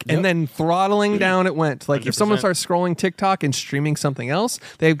network and then throttling down it went? Like if someone 100%. starts scrolling TikTok and streaming something else,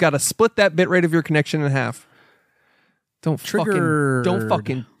 they've got to split that bitrate of your connection in half. Triggered. Don't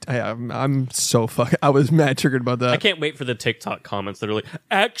fucking. I'm so fucking. I was mad triggered about that. I can't wait for the TikTok comments that are like,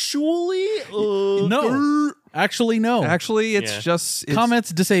 actually, No. Actually, no. Actually, it's just it's Comments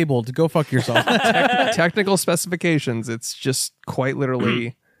disabled. Go fuck yourself. technical specifications. It's just quite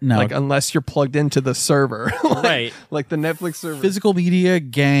literally No. like unless you're plugged into the server, right? Like the Netflix server. Physical media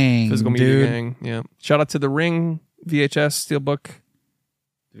gang. Physical media dude. gang. Yeah. Shout out to the Ring VHS Steelbook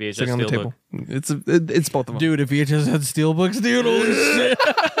VHS sitting on the Steelbook. table. It's both of them. Dude, if VHS had steelbooks, dude, holy shit.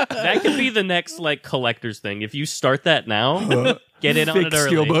 That could be the next like collector's thing. If you start that now, get in on Thick it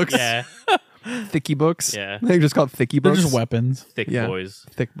early. steelbooks. Yeah, Thicky books. Yeah. They're just called Thicky They're books. just weapons. thick Yeah. boys.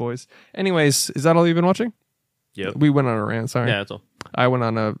 Thick boys. Anyways, is that all you've been watching? Yep. We went on a rant. Sorry. Yeah, that's all. I went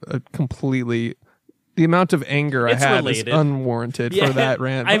on a completely. The amount of anger It's I had related. is unwarranted Yeah. for that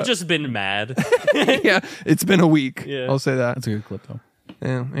rant. I've but- just been mad. yeah, it's been a week. Yeah. I'll say that. That's a good clip, though.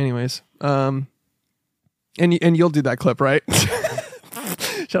 Yeah. Anyways, and you'll do that clip, right?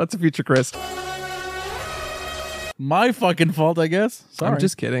 Shout out to Future Chris. My fucking fault, I guess. Sorry. I'm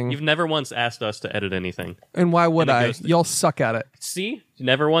just kidding. You've never once asked us to edit anything. And why would And it I? goes to- Y'all suck at it. See? You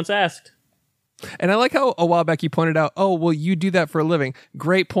never once asked. And I like how a while back you pointed out, oh, well, you do that for a living.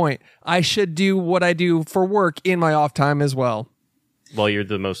 Great point. I should do what I do for work in my off time as well. Well, you're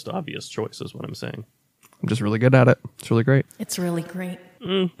the most obvious choice, is what I'm saying. I'm just really good at it. It's really great. It's really great.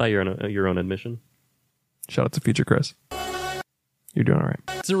 By your own admission. Shout out to Future Chris. You're doing all right.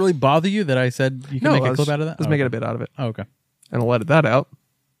 Does it really bother you that I said you can make a clip out of that? Let's make it a bit out of it. Oh, okay. And I'll let that out.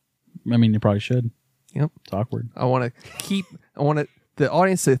 I mean, you probably should. Yep. It's awkward. I want the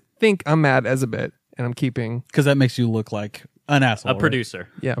audience to think I'm mad as a bit, and I'm keeping. Because that makes you look like an asshole. A right? producer.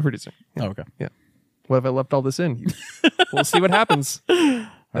 Yeah, a producer. Yeah. Oh, okay. Yeah. What if I left all this in? We'll see what happens.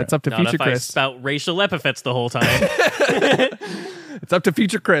 That's up to Not Future if I Chris. spout racial epithets the whole time. It's up to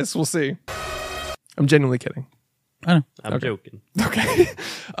Future Chris. We'll see. I'm genuinely kidding. I know. I'm joking. Okay.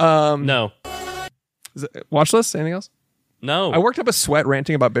 No. Is it, watch list? Anything else? No. I worked up a sweat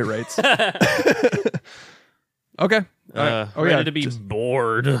ranting about bit rates. Okay. Ready to be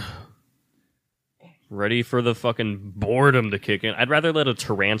bored. Ready for the fucking boredom to kick in. I'd rather let a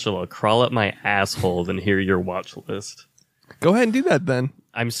tarantula crawl up my asshole than hear your watch list. Go ahead and do that then.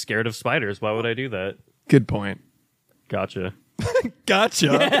 I'm scared of spiders. Why would I do that? Good point. Gotcha.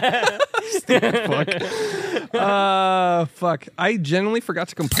 Gotcha. Fuck. I genuinely forgot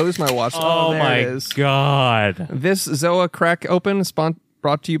to compose my watch. Oh there my it is. god. This Zoa Crack Open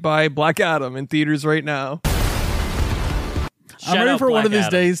brought to you by Black Adam in theaters right now. I'm ready out for one of Black these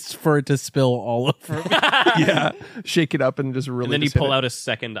Adam. days for it to spill all over me. Yeah. Shake it up and just really And then you just hit pull it. out a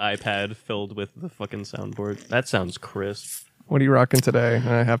second iPad filled with the fucking soundboard. That sounds crisp. What are you rocking today?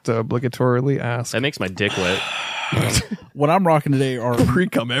 I have to obligatorily ask. That makes my dick wet. What I'm rocking today are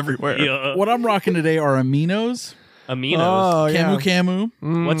Pre-cum everywhere. Yeah. what I'm rocking today are aminos. Aminos. Oh, yeah. Camu.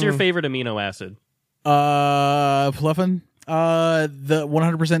 What's your favorite amino acid? Fluffin. The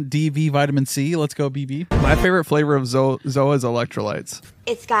 100% DV vitamin C. Let's go, BB. My favorite flavor of Zoa is electrolytes.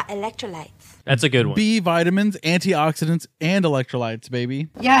 It's got electrolytes. That's a good one. B vitamins, antioxidants, and electrolytes, baby.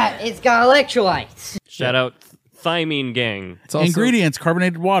 Yeah, it's got electrolytes. Shout out Thymine Gang. It's also, Ingredients: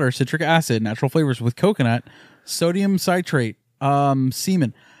 carbonated water, citric acid, natural flavors with coconut, sodium citrate,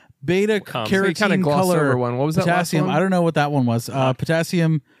 semen, beta comes? So you carotene kinda glossed color, over one. What was that last potassium. one? I don't know what that one was.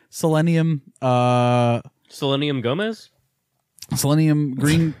 Potassium, selenium, Selenium Gomez? selenium,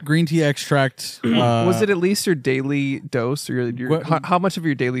 green tea extract. was it at least your daily dose or your how much of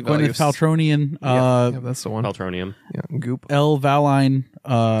your daily value? Gwyneth Paltronian, yeah, that's the one. Paltronium. Yeah, goop. L-valine.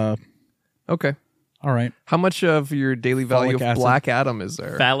 Okay. All right, How much of your daily value Folic of acid. Black Adam is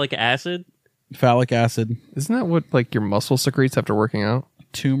there? Phallic acid? phallic acid, Isn't that what like your muscle secretes after working out?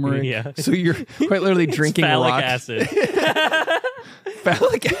 turmeric. Yeah. So you're quite literally drinking Phallic rock. acid.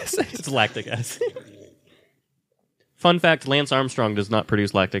 Phallic acid. It's lactic acid. Fun fact, Lance Armstrong does not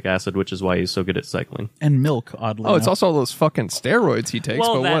produce lactic acid, which is why he's so good at cycling. And milk. Oddly, Oh, it's enough. also all those fucking steroids he takes,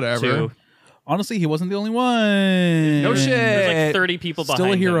 but that whatever. too. Honestly, he wasn't the only one. No shit. There's like 30 people behind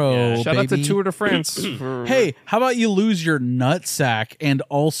Still a hero. him. Yeah. Shout out to baby. Tour de France. Hey, how about you lose your nutsack and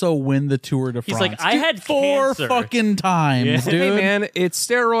also win the Tour de France? He's like, I had 4 cancer. fucking times, dude. Hey man, it's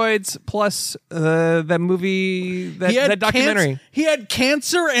steroids plus that movie, that documentary. He had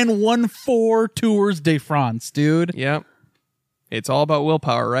cancer and won 4 Tours de France, dude. Yep. It's all about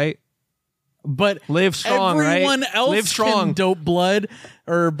willpower, right? But live strong, everyone right? else Live strong. can dope blood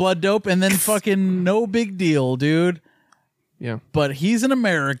or blood dope, and then fucking no big deal, dude. Yeah, but he's an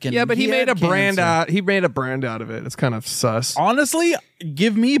American. Yeah, but he made had a brand cancer. out. He made a brand out of it. It's kind of sus. Honestly,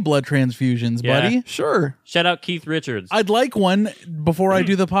 give me blood transfusions, Yeah. buddy. Sure. Shout out Keith Richards. I'd like one before I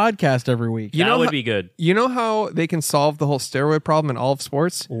do the podcast every week. That would be good. You know how they can solve the whole steroid problem in all of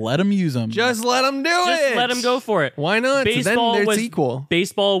sports? Let them use them. Just let them do it. Just let him go for it. Why not? Baseball then was it's equal.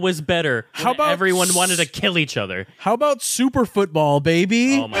 Baseball was better. How about everyone wanted to kill each other? How about super football,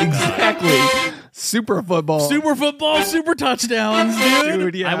 baby? Oh my god! Exactly. Super football. Super football, super touchdowns, dude.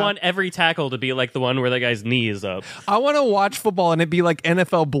 Dude, yeah. I want every tackle to be like the one where that guy's knee is up, I want to watch football and it be like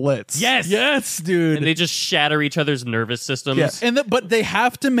NFL Blitz. Yes. Yes, dude. and they just shatter each other's nervous systems. Yeah. And but they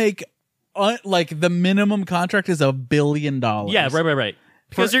have to make like the minimum contract is $1 billion. Yeah, right.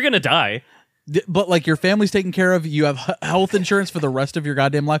 Because you're gonna die. But like your family's taken care of, you have health insurance for the rest of your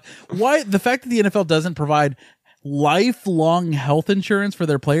goddamn life. Why the fact that the NFL doesn't provide lifelong health insurance for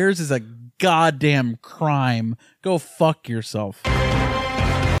their players is a goddamn crime. Go fuck yourself.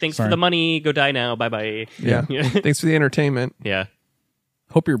 Thanks for the money. Go die now. Bye bye. Yeah. Thanks for the entertainment. Yeah.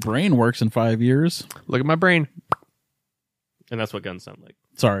 Hope your brain works in 5 years. Look at my brain. And that's what guns sound like.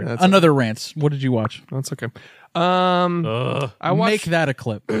 Sorry, That's another rant. What did you watch? That's okay. Ugh. I watched. Make that a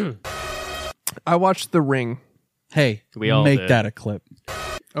clip. I watched The Ring. Hey, We all make did. that a clip.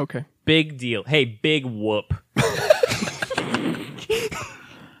 Okay. Big deal. Hey, big whoop.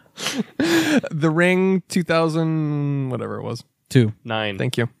 The Ring 2000, whatever it was. 2. 9.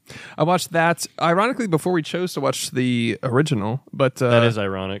 Thank you. I watched that, ironically, before we chose to watch the original. But That is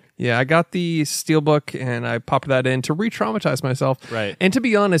ironic. yeah, I got the Steelbook and I popped that in to re-traumatize myself. Right. And to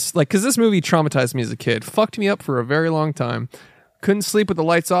be honest, like, because this movie traumatized me as a kid, fucked me up for a very long time. Couldn't sleep with the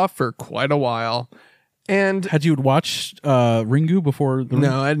lights off for quite a while. And Had you watched Ringu before?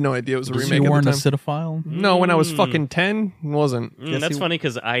 no, I had no idea it was a remake You weren't at a the time. cinephile. No, when I was fucking 10, it wasn't. That's funny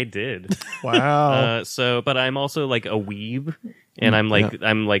because I did. Wow. But I'm also like a weeb, and I'm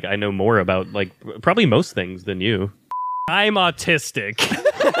like I know more about like probably most things than you. I'm autistic.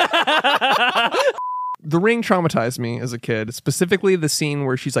 The Ring traumatized me as a kid, specifically the scene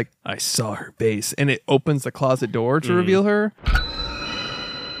where she's like, I saw her face, and it opens the closet door to reveal her.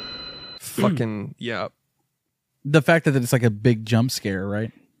 Fucking, yeah. The fact that it's like a big jump scare,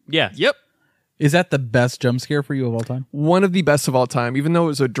 right? Yeah. Yep. Is that the best jump scare for you of all time? One of the best of all time, even though it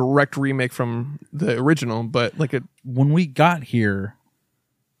was a direct remake from the original, but like a. When we got here,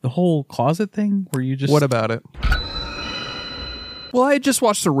 the whole closet thing where you just... What about it? Well, I had just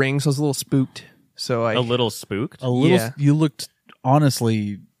watched The Ring, so I was a little spooked. So I. A little spooked. A little... Yeah. You looked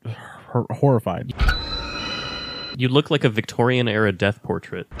honestly horrified. You look like a Victorian era death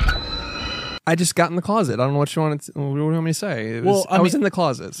portrait. I just got in the closet. I don't know what you want me to say. It was, Well, I I was mean- in the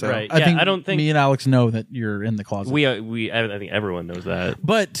closet. So. Right. I Yeah, think I don't think- me and Alex know that you're in the closet. I think everyone knows that.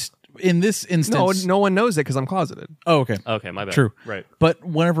 But in this No, instance... no one knows it because I'm closeted. Oh, okay. Okay, my bad. True. Right. But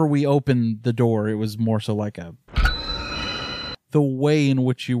whenever we opened the door, it was more so like the way in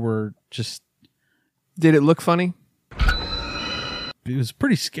which you were just... Did it look funny? It was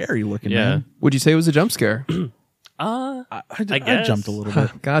pretty scary looking, Yeah. man. Would you say it was a jump scare? I guess. jumped a little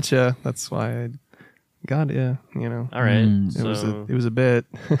bit. Gotcha. That's why I got you know. All right. It was a bit.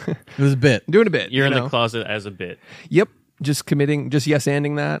 It was a bit. Doing a bit. You're you in know? the closet as a bit. Yep. Just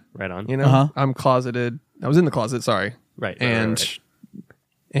yes-anding that. Right on. You know, Uh-huh. I'm closeted. I was in the closet, sorry. Right.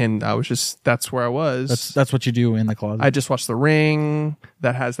 And I was just, that's where I was. That's what you do in the closet. I just watched The Ring.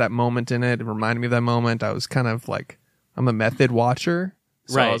 That has that moment in it. It reminded me of that moment. I was kind of like, I'm a method watcher.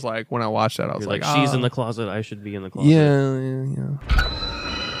 So I Right. was like, when I watched that, I was You're like, like, she's "Ah." in the closet. I should be in the closet. Yeah.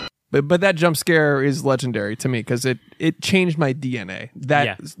 But that jump scare is legendary to me because it changed my DNA.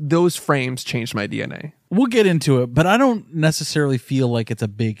 Those frames changed my DNA. We'll get into it, but I don't necessarily feel like it's a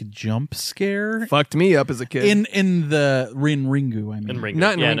big jump scare. Fucked me up as a kid. In the Ringu, I mean. In Ringu.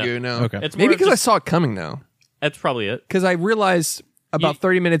 Not in Yeah, Ringu, no. Okay. It's Maybe more because I just- saw it coming though. That's probably it. Because I realized about You-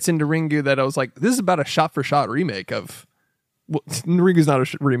 30 minutes into Ringu that I was like, this is about a shot-for-shot remake of... Well, Ringu's not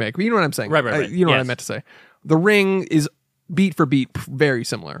a remake, but you know what I'm saying. Right. You know what I Yes. meant to say. The Ring is beat for beat very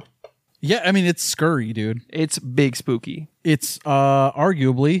similar. Yeah, I mean, it's scurry, dude. It's big spooky. It's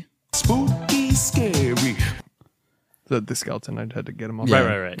arguably Spooky, scary. The skeleton. I had to get him off. Yeah,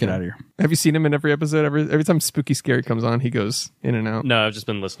 Right. Get out of here. Have you seen him in every episode? Every time Spooky Scary comes on, he goes in and out. No, I've just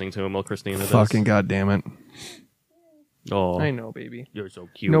been listening to him while Christina does. Fucking goddamn it! Oh, I know, baby. you're so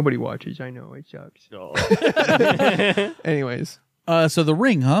cute. Nobody watches. I know it sucks. Oh. Anyways, So The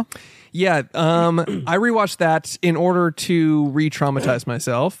Ring, huh? yeah. I rewatched that in order to re-traumatize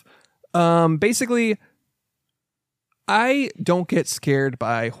myself. Basically, I don't get scared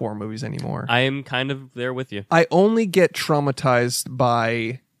by horror movies anymore. I am kind of there with you. I only get traumatized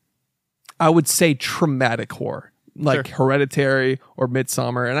by, I would say, traumatic horror, like Hereditary or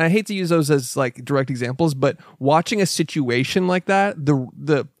Midsommar. And I hate to use those as like direct examples, but watching a situation like that,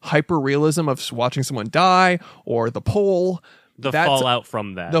 the hyper realism of watching someone die or the pole, The fallout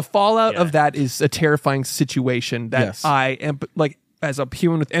from that. the fallout of that is a terrifying situation that Yes. I am like, as a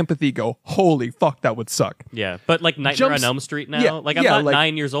human with empathy, go, holy fuck, that would suck. Yeah, but like Nightmare Jumps- on Elm Street now. Yeah, like I'm yeah, not like,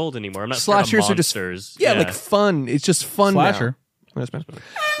 9 years old anymore. I'm not scared of Slashers are just monsters. like fun. It's just fun Slasher. now. Yes, man.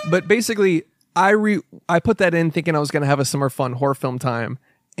 But basically, I put that in thinking I was going to have a summer fun horror film time,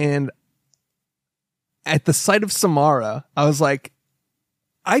 and at the sight of Samara, I was like,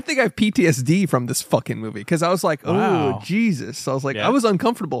 I think I have PTSD from this fucking movie because I was like, oh Wow. Jesus! So I was like, Yeah. I was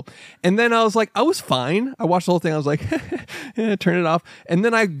uncomfortable, and then I was like, I was fine. I watched the whole thing. I was like, turn it off, and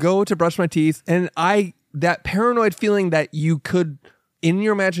then I go to brush my teeth, and that paranoid feeling that you could, in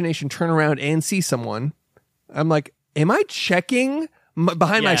your imagination, turn around and see someone. I'm like, am I checking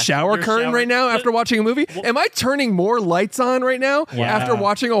behind my Yeah, shower your curtain shower- right now after watching a movie? Am I turning more lights on right now after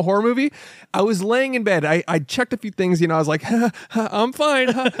watching a horror movie? I was laying in bed. I checked a few things. I was like, I'm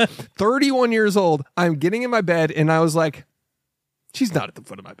fine. 31 years old. I'm getting in my bed, and I was like, she's not at the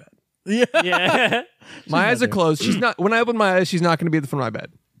foot of my bed. Yeah. My eyes are closed. She's not. When I open my eyes, she's not going to be at the front of my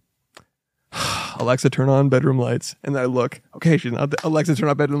bed. Alexa, turn on bedroom lights. And then I look. Okay, she's not. Alexa, turn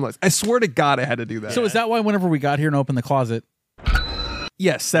on bedroom lights. I swear to God, I had to do that. So is that why whenever we got here and opened the closet?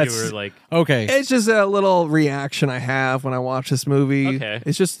 yes, You that's. were like, Okay. It's just a little reaction I have when I watch this movie. Okay.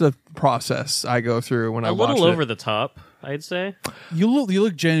 It's just the process I go through when I a watch little it. over the top, I'd say. You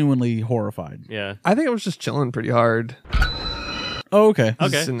look genuinely horrified. Yeah. I think I was just chilling pretty hard. Oh, okay.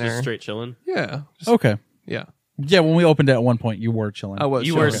 Okay. in there. Just straight chilling. Yeah. Just- Okay. Yeah. Yeah, when we opened it at one point, you were chilling. I was.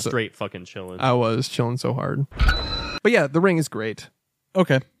 You chilling were so- straight fucking chilling. I was chilling so hard. But yeah, The Ring is great.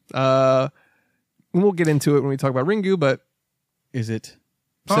 Okay. We'll get into it when we talk about Ringu, but Is it?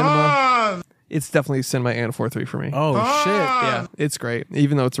 cinema. It's definitely cinema and 4-3 for me. Oh, shit. Yeah, it's great,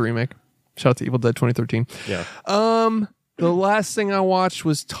 even though it's a remake. Shout out to Evil Dead 2013. yeah. The last thing I watched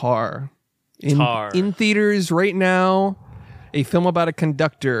was Tar. Tar. In theaters right now. A film about a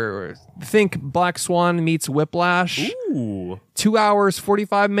conductor. Think Black Swan meets Whiplash. Ooh. 2 hours,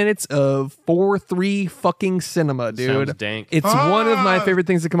 45 minutes of 4-3 fucking cinema, dude. Sounds dank. It's one of my favorite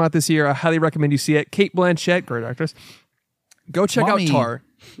things that come out this year. I highly recommend you see it. Kate Blanchett, great actress. Go check Mommy. out Tar.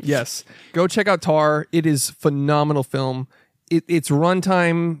 Yes. Go check out Tar. It is phenomenal film. It's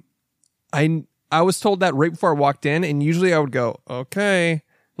runtime. I was told that right before I walked in, and usually I would go, okay.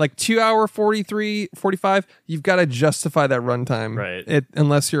 Like 2 hour 43, 45, you've got to justify that runtime. Right.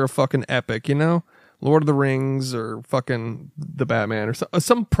 Unless you're a fucking epic, you know? Lord of the Rings or fucking the Batman or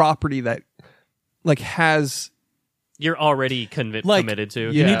some property that like has You're already committed to.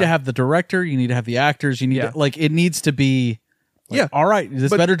 You Yeah. need to have the director. You need to have the actors. You need Yeah. to, like, it needs to be. Like, Yeah. all right. This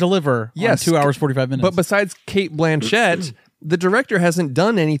But- better deliver. Yes. On 2 hours 45 minutes. But besides Kate Blanchett, the director hasn't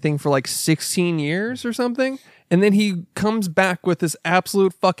done anything for like 16 years or something. And then he comes back with this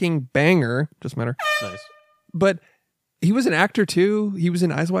absolute fucking banger. Doesn't matter. Nice. But he was an actor too. He was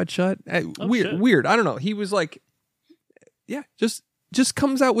in Eyes Wide Shut. shit. Weird. I don't know. He was like, yeah, just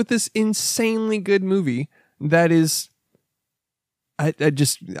comes out with this insanely good movie that is. I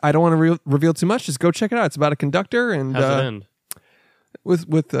don't want to reveal too much. Just go check it out. It's about a conductor and How's it end?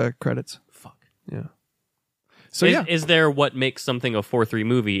 with credits. Fuck. Yeah. So is, yeah, is there what makes something a 4-3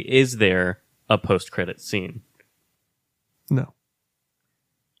 movie? Is there a post-credit scene? no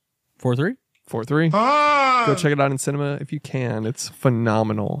 4-3? 4-3. Go check it out in cinema if you can. It's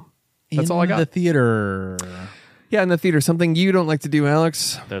phenomenal. That's all I got. The theater. Yeah, in the theater. Something you don't like to do,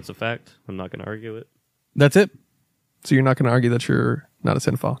 Alex. That's a fact. I'm not going to argue it. That's it. So you're not going to argue that you're not a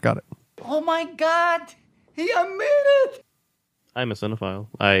cinephile. Got it. Oh my God! He admitted it! I'm a cinephile.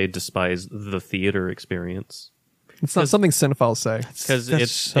 I despise the theater experience It's not something cinephiles say. because That's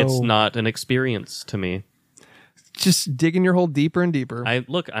it's so- not an experience to me. Just digging your hole deeper and deeper. I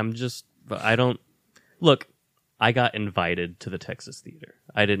got invited to the Texas Theater.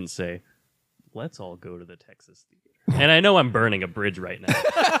 I didn't say, let's all go to the Texas Theater. And I know I'm burning a bridge right now.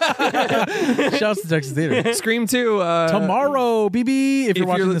 Shouts to Texas Theater. Scream 2 Tomorrow, BB. If you're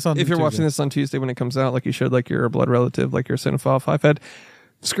watching this on watching this on Tuesday when it comes out, like you should, like you're a blood relative, like you're a cinephile five-head.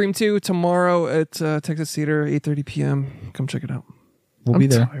 Scream 2 tomorrow at Texas Theater, 8:30 p.m. Come check it out. We'll be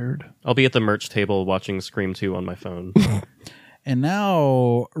there. Tired. I'll be at the merch table watching Scream 2 on my phone. And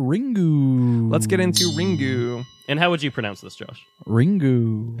now, Ringu. Let's get into Ringu. And how would you pronounce this, Josh?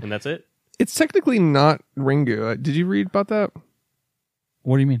 Ringu. And that's it? It's technically not Ringu. Did you read about that?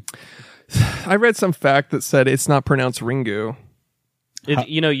 What do you mean? I read some fact that said it's not pronounced Ringu.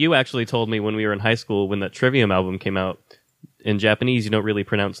 You actually told me when we were in high school, when that Trivium album came out, in Japanese, you don't really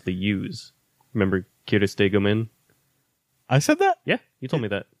pronounce the U's. Remember Kiriste Gomen? I said that? Yeah, you told me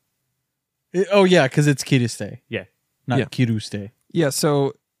that. Oh, yeah, because it's Kiriste. Yeah. Not Kiruste. Yeah,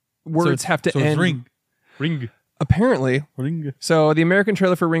 so words have to so end. It's ring. Ring. Apparently. Ring. So the American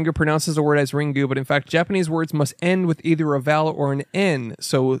trailer for Ringu pronounces the word as Ringu, but in fact, Japanese words must end with either a vowel or an N.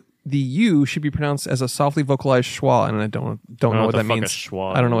 So the U should be pronounced as a softly vocalized schwa, and I don't know what that means.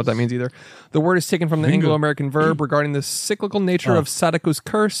 Schwa I don't know what that means either. The word is taken from the Ringu. Anglo-American verb regarding the cyclical nature of Sadako's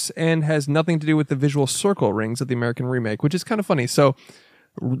curse and has nothing to do with the visual circle rings of the American remake, which is kind of funny. So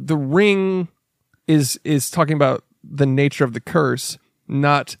the ring is talking about the nature of the curse,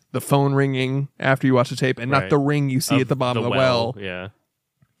 not the phone ringing after you watch the tape, and not the ring you see at the bottom of the well. Yeah.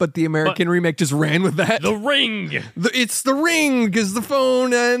 But the American remake just ran with that. The ring! It's the ring, because the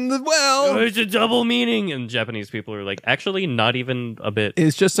phone and the well. It's a double meaning. And Japanese people are like, actually, not even a bit.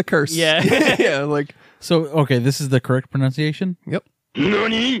 It's just a curse. Yeah. Yeah, like. So, okay, this is the correct pronunciation? Yep.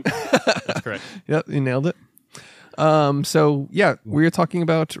 That's correct. Yep, you nailed it. So, yeah, we're talking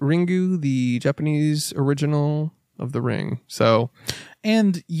about Ringu, the Japanese original of the ring. So.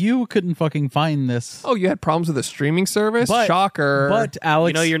 And you couldn't fucking find this. Oh, you had problems with the streaming service? But, Shocker. But,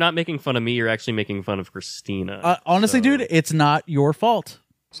 Alex... You're not making fun of me. You're actually making fun of Christina. Honestly, dude, it's not your fault.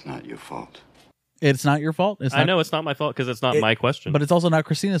 It's not your fault. It's not your fault. I know it's not my fault because it's not my question. But it's also not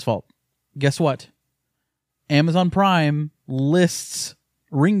Christina's fault. Guess what? Amazon Prime lists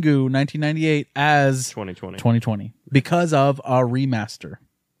Ringu 1998 as 2020 because of a remaster.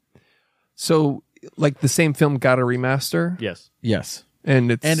 So, like, the same film got a remaster? Yes.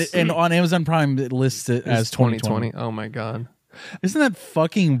 And it's and on Amazon Prime it lists it as 2020. Oh my god. Isn't that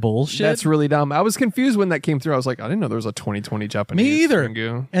fucking bullshit? That's really dumb. I was confused when that came through. I was like, I didn't know there was a 2020 Japanese. Me either.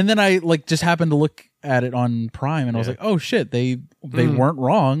 Ringu. And then I just happened to look at it on Prime and I was like, oh shit, they weren't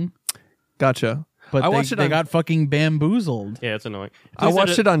wrong. Gotcha. But I watched they got fucking bamboozled. Yeah, it's annoying. I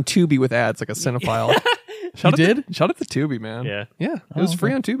watched it on Tubi with ads, like a cinephile. You did? Shout out to Tubi, man. Yeah. Yeah. It was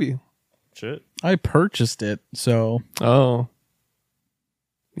free on Tubi. Shit. I purchased it, so Oh.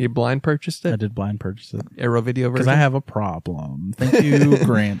 You blind purchased I it? did blind purchase it. Arrow video version? Because I have a problem. Thank you,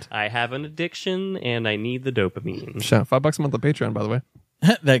 Grant. I have an addiction and I need the dopamine. Shout $5 a month on Patreon, by the way.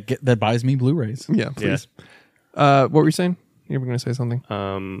 that buys me Blu-rays. Yeah, please. What were you saying? You were going to say something?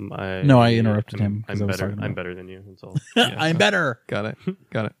 I interrupted him. I'm better. I'm better than you. That's all. I'm better. Got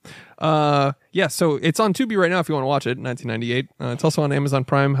it. Yeah, so it's on Tubi right now if you want to watch it, 1998. It's also on Amazon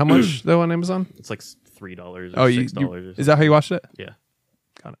Prime. How much, though, on Amazon? It's like $3 or $6. Is that how you watched it? Yeah.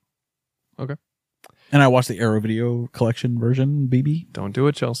 Got it. Okay. And I watched the Arrow Video Collection version, BB. Don't do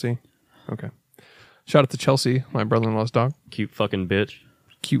it, Chelsea. Okay. Shout out to Chelsea, my brother-in-law's dog. Cute fucking bitch.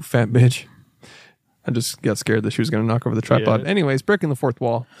 Cute fat bitch. I just got scared that she was going to knock over the tripod. Yeah. Anyways, breaking the fourth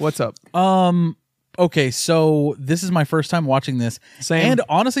wall. What's up? Okay, so this is my first time watching this. Same. And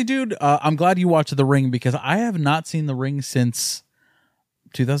honestly, dude, I'm glad you watched The Ring because I have not seen The Ring since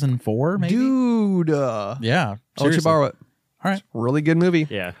 2004, maybe? Dude. Yeah. I'll let you seriously. borrow it. All right. Really good movie.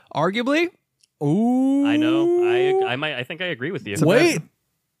 Yeah. Arguably? Ooh. I know. I think I agree with you. Wait.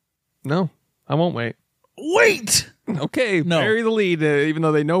 No, I won't wait. Wait. Okay, No. bury the lead, even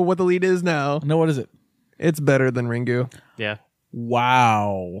though they know what the lead is now. No, what is it? It's better than Ringu. Yeah.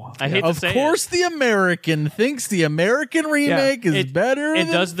 Wow. I hate to of say course the American thinks the American remake is better. It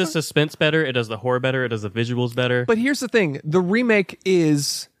than does the suspense better. It does the horror better. It does the visuals better. But here's the thing. The remake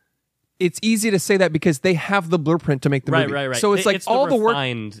is... It's easy to say that because they have the blueprint to make the movie. Right. So it's like all the work...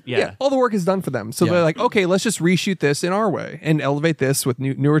 Yeah. all the work is done for them. So Yeah. they're like, okay, let's just reshoot this in our way and elevate this with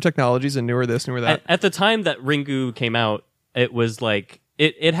newer technologies and newer this, newer that. At the time that Ringu came out, it was like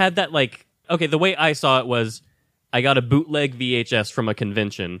it had that like okay. The way I saw it was, I got a bootleg VHS from a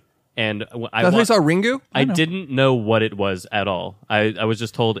convention, and I saw Ringu. I didn't know what it was at all. I was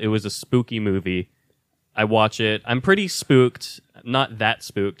just told it was a spooky movie. I watch it. I'm pretty spooked, not that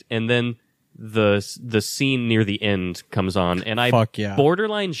spooked, and then the scene near the end comes on, and I Fuck yeah.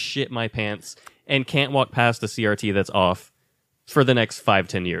 borderline shit my pants and can't walk past the CRT that's off for the next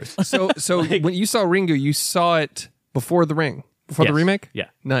 5-10 years. So when you saw Ringu, you saw it before The Ring, before the Yes. remake. Yeah.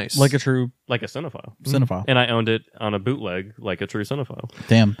 Nice. Like a true Like a cinephile. cinephile. And I owned it on a bootleg like a true cinephile.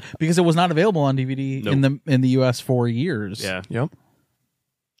 Damn, because it was not available on DVD in the US for years. Yeah. Yep.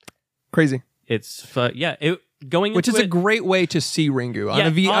 Crazy. It's going Which into is a it- great way to see Ringu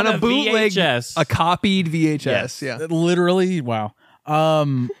Yeah, on a bootleg, VHS. a copied VHS. Yes. Yeah. Literally, wow.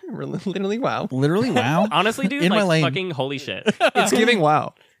 Literally, wow. Literally, wow. Honestly, dude, In my like lane. fucking holy shit. It's giving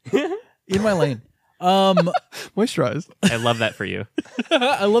wow. In my lane. Moisturized. I love that for you.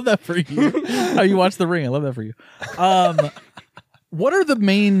 I love that for you. How you watch The Ring. I love that for you. What are the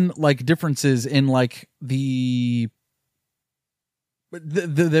main like differences in like the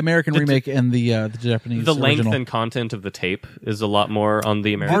American remake and the Japanese? The length original? and content of the tape is a lot more on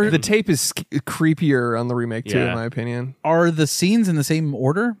the American. The tape is creepier on the remake too, Yeah. in my opinion. Are the scenes in the same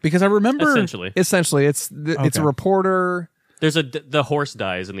order? Because I remember Essentially, Essentially, it's a reporter. there's the horse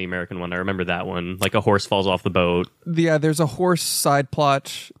dies in the American one. I remember that one. Like a horse falls off the boat. Yeah, there's a horse side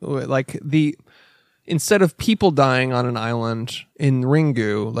plot. Like instead of people dying on an island in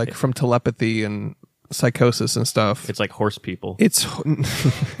Ringu, like from telepathy and psychosis and stuff, It's like horse people. it's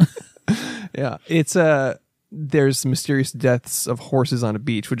yeah, it's there's mysterious deaths of horses on a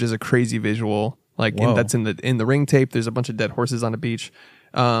beach, which is a crazy visual. Like Whoa. that's in the Ring tape. There's a bunch of dead horses on a beach.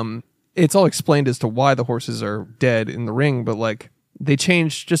 It's all explained as to why the horses are dead in the Ring, but like they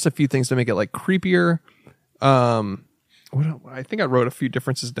changed just a few things to make it like creepier. I think I wrote a few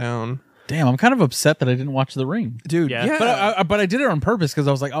differences down. Damn, I'm kind of upset that I didn't watch The Ring. Dude, Yeah. But I did it on purpose because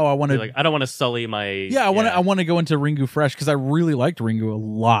I was like, oh, I want to. Like I don't want to sully my. I want to go into Ringu fresh because I really liked Ringu a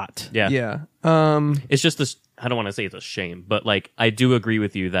lot. Yeah. Yeah. It's just this. I don't want to say it's a shame, but like I do agree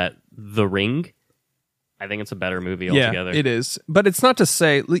with you that The Ring. I think it's a better movie altogether. It is. But it's not to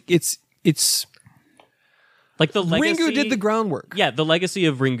say like it's Like the legacy. Ringu did the groundwork. Yeah, the legacy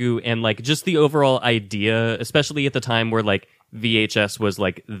of Ringu and like just the overall idea, especially at the time where like VHS was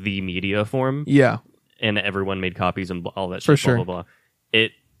like the media form. Yeah. And everyone made copies and all that shit. For sure. Blah blah blah.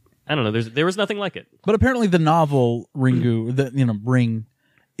 I don't know. There was nothing like it. But apparently, the novel Ringu, Ring,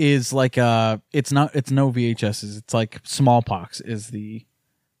 is like it's no VHSs. It's like smallpox is the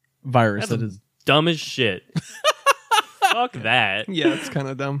virus that is Dumb as shit. Fuck that. Yeah, it's kind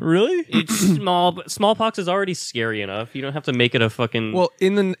of dumb. really. It's small, but smallpox is already scary enough. You don't have to make it a fucking. Well,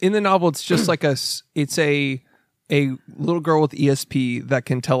 in the novel, it's just like it's a little girl with ESP that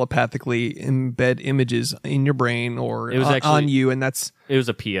can telepathically embed images in your brain or It was on actually- you, and that's it was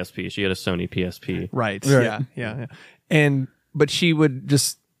a PSP. She had a Sony PSP. right. Right. Yeah. But she would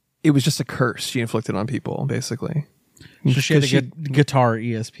just. It was just a curse she inflicted on people, basically. So she had a 'Cause she- guitar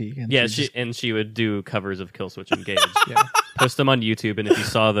ESP. And Yeah, she she would do covers of Killswitch Engage. Post them on YouTube, and if you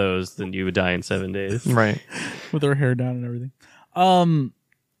saw those, then you would die in 7 days. Right. with her hair down and everything.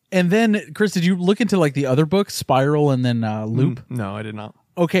 And then Chris, did you look into like the other books, Spiral and then Loop? No, I did not.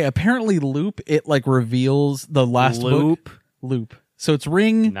 Okay, apparently Loop it like reveals the last Loop? book. Loop. So it's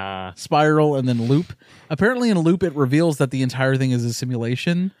Ring, Nah. Spiral, and then Loop. Apparently in Loop it reveals that the entire thing is a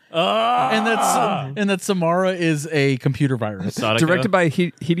simulation, and that Samara is a computer virus. Sadako? Directed by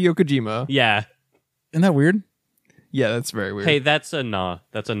Hideo Kojima. Yeah. Isn't that weird? Yeah, that's very weird. Hey, that's a nah.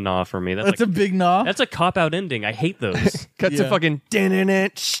 That's a nah for me. That's That's a big nah. that's a cop out ending. I hate those. Cut to Yeah. fucking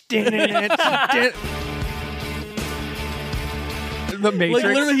The Matrix.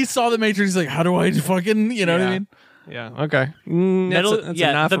 Like literally, he saw the Matrix. He's like, "How do I fucking?" You know what I Yeah. mean? Yeah. Okay.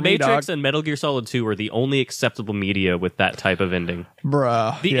 The Matrix and Metal Gear Solid 2 were the only acceptable media with that type of ending.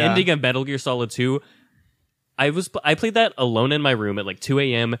 Bruh. The yeah. ending of Metal Gear Solid 2, I played that alone in my room at like 2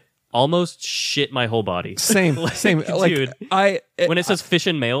 a.m. Almost shit my whole body. Same. Same. Like dude, when when it says fish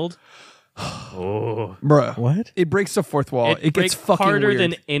and mailed, oh, bruh, What? it breaks the fourth wall. It breaks gets fucking harder weird.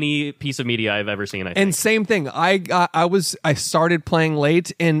 than any piece of media I've ever seen. I think. And same thing. I started playing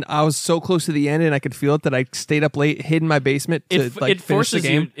late, and I was so close to the end, and I could feel it that I stayed up late, hid in my basement to it finish the forces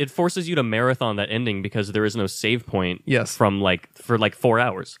game. you. It forces you to marathon that ending because there is no save point. Yes. From for 4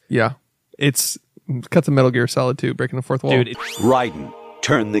 hours, Yeah, it's cut to Metal Gear Solid 2, breaking the fourth wall. dude. Raiden,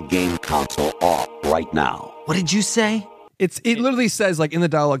 turn the game console off right now. What did you say? It literally says like in the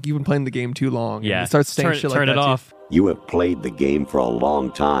dialogue, "You've been playing the game too long." And Yeah, it starts saying shit like turn that. it too. off. You have played the game for a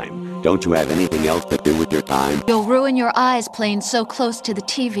long time. Don't you have anything else to do with your time? You'll ruin your eyes playing so close to the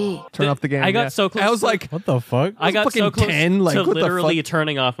TV. Turn off the game. I got yeah. so close I was to- like, What the fuck? I got so fucking close 10, like, to what the literally fuck?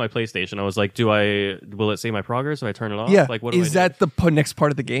 turning off my PlayStation. I was like, will it say my progress if I turn it off? yeah. Like, what do is I that the next part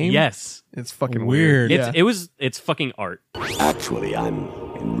of the game? Yes. It's fucking Weird. weird. It's fucking art. Actually, I'm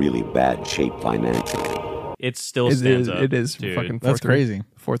in really bad shape financially. It still It stands is. up. It is dude. fucking. That's 4-3. crazy.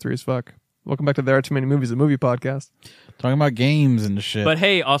 4-3 as fuck. Welcome back to There Are Too Many Movies, a movie podcast. Talking about games and shit. But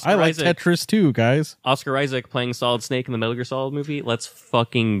hey, I like Tetris too, guys. Oscar Isaac playing Solid Snake in the Metal Gear Solid movie. Let's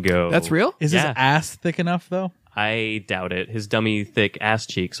fucking go. That's real? Is his ass thick enough though? I doubt it. His dummy thick ass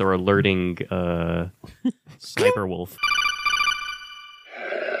cheeks are alerting Sniper Wolf.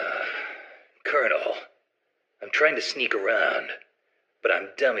 Colonel, I'm trying to sneak around, but I'm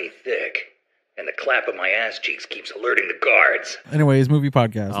dummy thick, and the clap of my ass cheeks keeps alerting the guards. Anyways, movie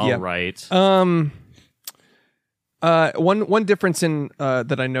podcast. All right. One difference in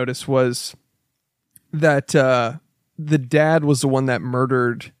that I noticed was that the dad was the one that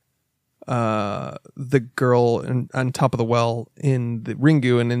murdered the girl on top of the well in the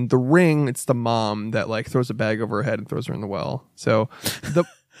Ringu, and in the Ring, it's the mom that like throws a bag over her head and throws her in the well. So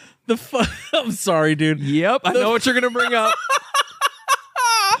I'm sorry, dude. Yep, I know what you're gonna bring up.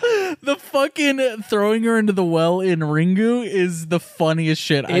 The fucking throwing her into the well in Ringu is the funniest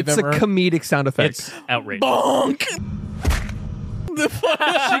shit I've ever. It's a comedic sound effect. It's outrageous. Bonk.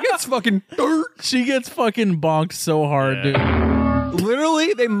 She gets fucking dirt. She gets fucking bonked so hard, dude.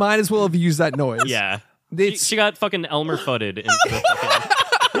 Literally, they might as well have used that noise. Yeah. She got fucking Elmer Fudded into the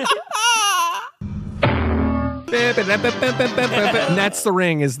fucking... And that's the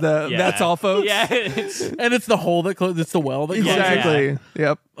Ring. That's all, folks. Yeah, and it's the hole that it's the well that exactly.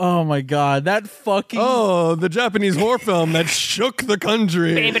 Yep. Oh my god, that fucking the Japanese horror film that shook the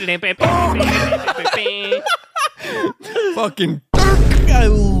country. Fucking. I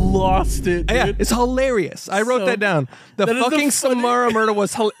lost it, dude. Yeah, it's hilarious. I wrote that down. The fucking Samara murder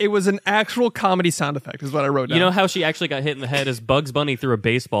was an actual comedy sound effect, is what I wrote down. You know how she actually got hit in the head is Bugs Bunny threw a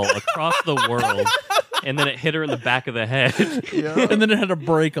baseball across the world, and then it hit her in the back of the head. Yeah. And then it had a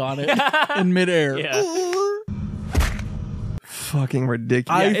break on it in midair. Yeah. Fucking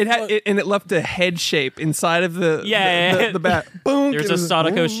ridiculous. It left a head shape inside of the bat. Boom. There's a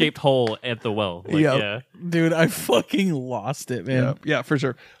Sadako shaped hole at the well. Like, yeah. Dude, I fucking lost it, man. Yeah, for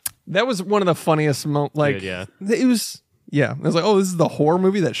sure. That was one of the funniest moments. Like, dude, yeah. It was. Yeah, I was like, oh, this is the horror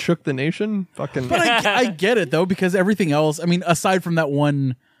movie that shook the nation. Fucking. But I get it though, because everything else. I mean, aside from that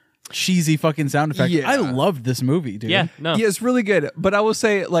one cheesy fucking sound effect, I loved this movie, dude. Yeah, no, yeah, it's really good. But I will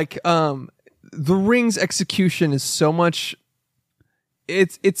say, like, the Ring's execution is so much.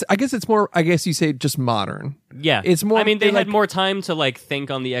 It's I guess it's more, I guess you say, just modern. Yeah. It's more, I mean, they had more time to like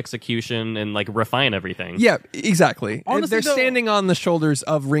think on the execution and like refine everything. Yeah, exactly. Honestly, they're standing on the shoulders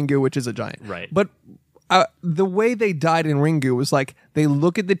of Ringu, which is a giant. Right. But the way they died in Ringu was like they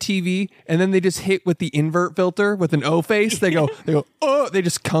look at the TV and then they just hit with the invert filter with an O face. They go, oh, they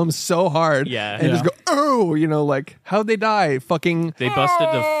just come so hard. Yeah. And just go, oh, like, how'd they die? Fucking. They busted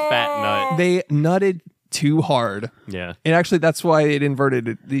the fat nut. They nutted too hard. Yeah. And actually, that's why it inverted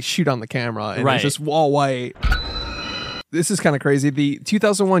it. They shoot on the camera and it's just all white. This is kind of crazy. The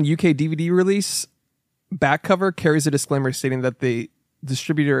 2001 UK DVD release back cover carries a disclaimer stating that the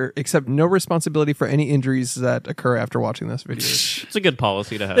distributor accept no responsibility for any injuries that occur after watching this video. It's a good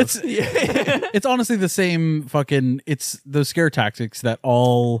policy to have. It's honestly the same fucking. It's those scare tactics that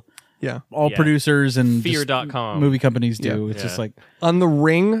all producers and Fear.com movie companies do. It's just like on the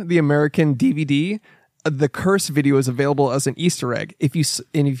Ring, the American DVD. The curse video is available as an Easter egg. If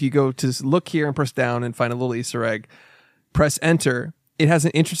you go to look here and press down and find a little Easter egg, press enter. It has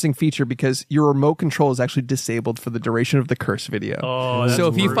an interesting feature because your remote control is actually disabled for the duration of the curse video. Oh, that's so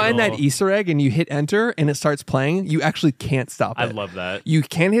if you brutal. find that Easter egg and you hit enter and it starts playing, you actually can't stop it. I love that. You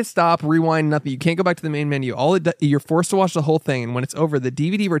can't hit stop, rewind, nothing. You can't go back to the main menu. You're forced to watch the whole thing, and when it's over, the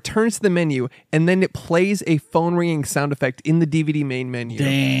DVD returns to the menu, and then it plays a phone ringing sound effect in the DVD main menu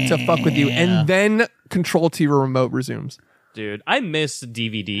to fuck with you, and then control to your remote resumes. Dude, I miss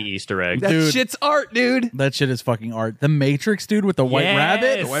DVD Easter eggs. That shit's art, dude. That shit is fucking art. The Matrix, dude, with the white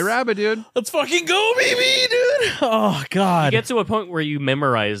rabbit. The white rabbit, dude. Let's fucking go, baby, dude. Oh, God. You get to a point where you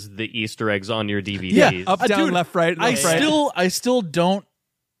memorize the Easter eggs on your DVDs. Yeah, up, down, dude, left, right, I still don't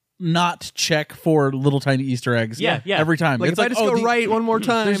not check for little tiny Easter eggs. Yeah. Every time. Like, it's if I just go right one more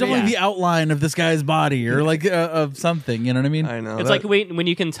time. There's definitely the outline of this guy's body or like of something. You know what I mean? I know. It's like when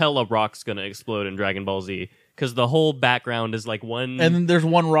you can tell a rock's going to explode in Dragon Ball Z. Because the whole background is like one... And then there's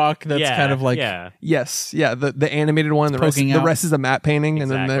one rock that's kind of like... Yes, yeah, the animated one. The rest is a matte painting. And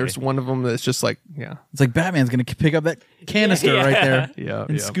then there's one of them that's just like, It's like Batman's going to pick up that canister right there. Yeah.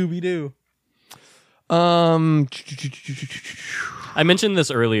 In Scooby-Doo. I mentioned this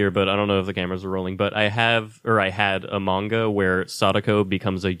earlier, but I don't know if the cameras were rolling, but I had a manga where Sadako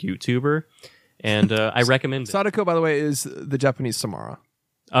becomes a YouTuber, and I recommend it. Sadako, by the way, is the Japanese Samara.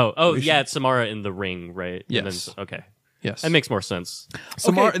 Oh, yeah, it's Samara in the Ring, right? Yes. Okay. Yes. That makes more sense.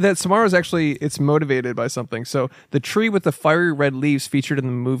 Samara is actually, it's motivated by something. So the tree with the fiery red leaves featured in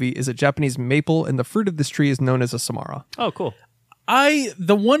the movie is a Japanese maple, and the fruit of this tree is known as a Samara. Oh, cool.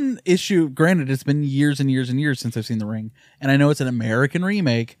 The one issue, granted, it's been years and years and years since I've seen The Ring, and I know it's an American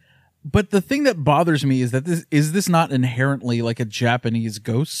remake, but the thing that bothers me is that this not inherently like a Japanese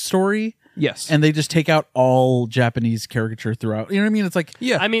ghost story? Yes. And they just take out all Japanese caricature throughout. You know what I mean? It's like,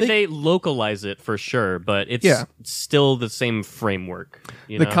 I mean, they localize it for sure, but it's still the same framework.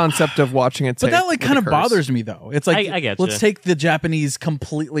 The concept of watching it. But that like kind of bothers me though. It's like, I get let's take the Japanese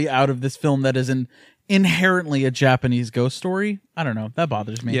completely out of this film that is inherently a Japanese ghost story. I don't know. That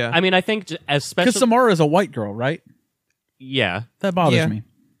bothers me. Yeah. I mean, I think especially because Samara is a white girl, right? Yeah. That bothers me.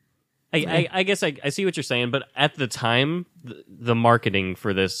 I guess I see what you're saying, but at the time, the marketing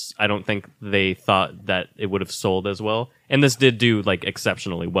for this, I don't think they thought that it would have sold as well. And this did do like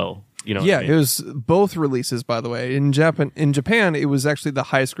exceptionally well. You know? Yeah, what I mean? it was both releases, by the way. In Japan, it was actually the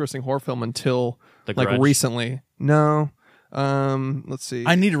highest grossing horror film until The like Grudge? recently. No, let's see.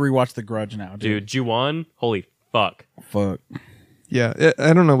 I need to rewatch The Grudge now, Dude, Ju-on, holy fuck. Yeah,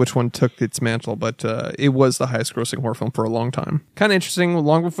 I don't know which one took its mantle, but it was the highest grossing horror film for a long time. Kind of interesting,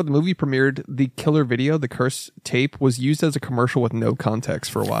 long before the movie premiered, the killer video, the curse tape, was used as a commercial with no context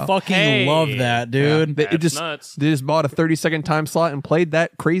for a while. Fucking love that, dude. They just bought a 30-second time slot and played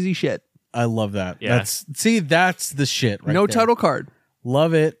that crazy shit. I love that. Yeah. That's the shit right No there. title card.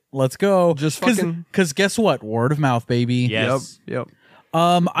 Love it. Let's go. Just fucking... Because guess what? Word of mouth, baby. Yes. Yep.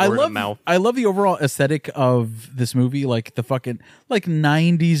 I Word of mouth. love the overall aesthetic of this movie, like the fucking like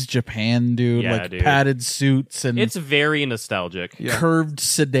 90s Japan, dude. Yeah, like dude. padded suits and It's very nostalgic. curved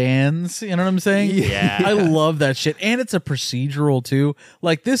sedans. You know what I'm saying? Yeah. I love that shit. And it's a procedural too.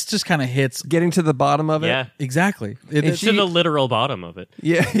 Like this just kind of hits Getting to the bottom of it. Yeah. exactly. It's to the literal bottom of it.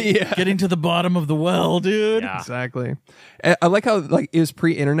 Yeah. Getting to the bottom of the well, dude. Yeah. Exactly. I like how like it was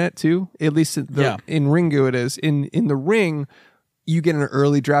pre-internet too. At least in Ringu it is. In The Ring, you get an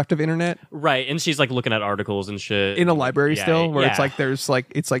early draft of internet Right, and she's like looking at articles and shit. in a library Yeah, still, where yeah. it's like there's like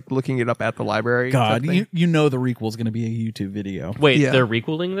it's like looking it up at the library. God, type thing. you know the requel is going to be a YouTube video. Wait, Yeah. they're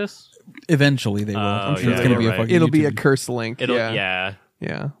requeling this? Eventually they will. Oh, I'm sure yeah, it's going to be you're a right. fucking It'll be a YouTube curse link. It'll Yeah.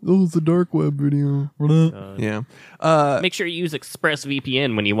 Oh, it's a dark web video. Yeah. Make sure you use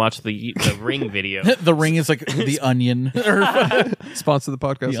ExpressVPN when you watch the Ring video. The Ring is like the Onion. Sponsor the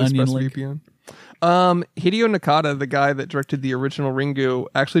podcast. The Onion link. ExpressVPN. Hideo Nakata, the guy that directed the original Ringu,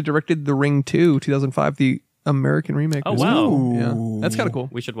 actually directed The Ring 2, 2005, the American remake. Oh, wow. Yeah, that's kind of cool.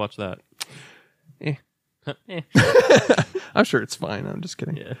 We should watch that. I'm sure it's fine. I'm just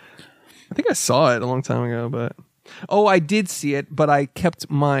kidding. Yeah. I think I saw it a long time ago, but... Oh, I did see it, but I kept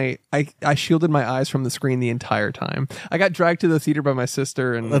I shielded my eyes from the screen the entire time. I got dragged to the theater by my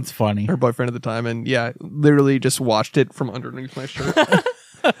sister and That's funny. her boyfriend at the time, and yeah, literally just watched it from underneath my shirt.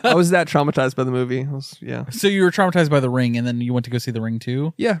 I was that traumatized by the movie. So you were traumatized by The Ring, and then you went to go see The Ring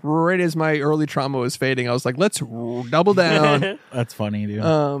too? Yeah, right as my early trauma was fading, I was like, let's double down. That's funny, dude.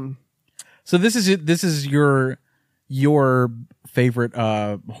 So this is your favorite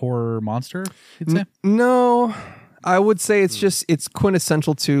horror monster, you'd say? No, I would say it's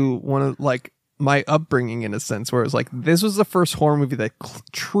quintessential to one of like my upbringing in a sense, where it's like this was the first horror movie that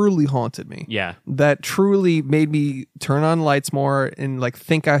truly haunted me. Yeah. That truly made me turn on lights more and like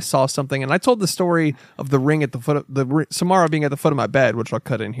think I saw something. And I told the story of the ring at the foot of Samara being at the foot of my bed, which I'll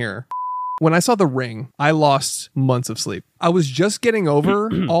cut in here. When I saw The Ring, I lost months of sleep. I was just getting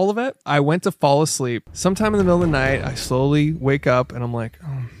over all of it. I went to fall asleep. Sometime in the middle of the night, I slowly wake up and I'm like,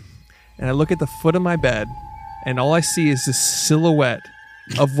 oh. And I look at the foot of my bed and all I see is this silhouette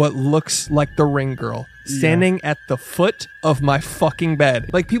of what looks like the Ring girl standing at the foot of my fucking bed.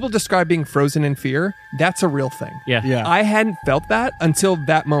 Like people describe being frozen in fear. That's a real thing. Yeah. I hadn't felt that until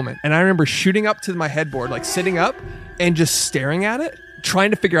that moment. And I remember shooting up to my headboard, like sitting up and just staring at it,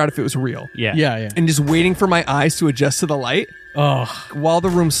 trying to figure out if it was real. Yeah. And just waiting for my eyes to adjust to the light. Oh, While the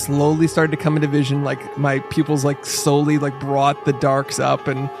room slowly started to come into vision, like my pupils like slowly like brought the darks up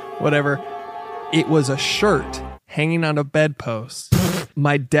and whatever. It was a shirt hanging on a bedpost.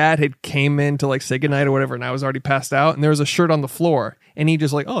 My dad had came in to like say goodnight or whatever, and I was already passed out, and there was a shirt on the floor, and he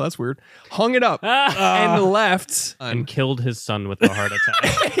just like, oh, that's weird, hung it up and left And killed his son with a heart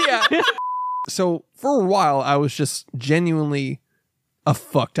attack. yeah. So for a while, I was just genuinely a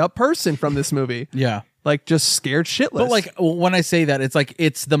fucked up person from this movie. yeah. Like just scared shitless. But like when I say that, it's like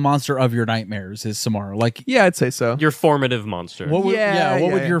it's the monster of your nightmares is Samara. Like yeah, I'd say so. Your formative monster. what would, Yeah,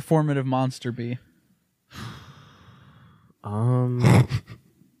 what would yeah. your formative monster be? The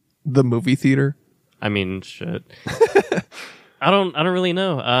movie theater. I mean, shit. I don't really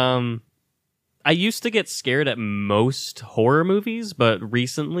know. I used to get scared at most horror movies, but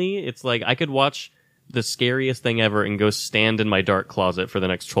recently it's like I could watch the scariest thing ever and go stand in my dark closet for the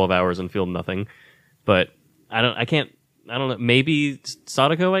next 12 hours and feel nothing. But I don't know. Maybe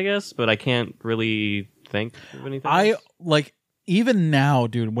Sadako, I guess, but I can't really think of anything else. Like, even now,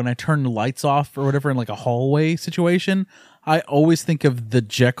 dude, when I turn the lights off or whatever in like a hallway situation, I always think of the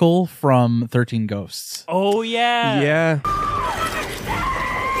Jekyll from 13 Ghosts. Oh, yeah. Yeah.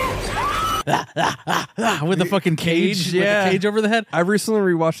 With the fucking cage, with the cage over the head. I recently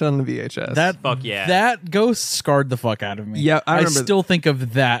rewatched it on the VHS. Fuck yeah. That ghost scarred the fuck out of me. Yeah, I remember still think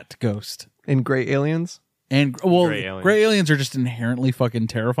of that ghost. in Gray Aliens. And Gray Aliens are just inherently fucking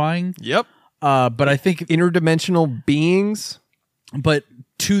terrifying. Yep. But I think interdimensional beings. But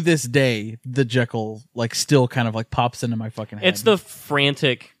to this day, the Jekyll like still kind of like pops into my fucking head. It's the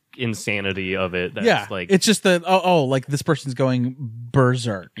frantic insanity of it. That's like it's just the like this person's going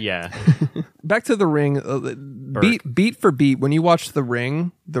berserk. Yeah. Back to The Ring, beat for beat. When you watch The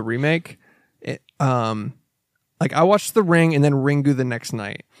Ring, the remake, like I watched The Ring and then Ringu the next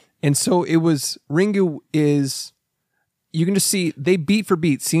night, and so it was Ringu is. You can just see they beat for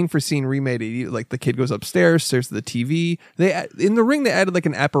beat, scene for scene remade it. Like the kid goes upstairs, stares at the TV. In The Ring they added like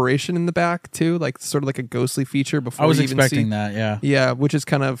an apparition in the back too, like sort of like a ghostly feature. Before I was you even expecting see, that, yeah, which is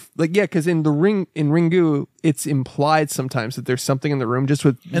kind of like because in Ringu it's implied sometimes that there's something in the room just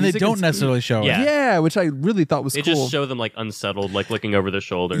with and they don't necessarily show it. Yeah, which I really thought was they cool. just show them like unsettled, like looking over their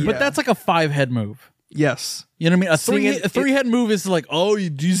shoulder. But that's like a 5-head move. Yes. You know what I mean? A three-head move is like, oh,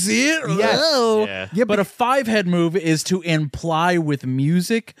 do you see it? Yes. Oh. Yeah. But a 5-head move is to imply with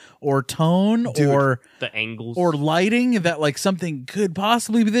music or tone or the angles or lighting that like something could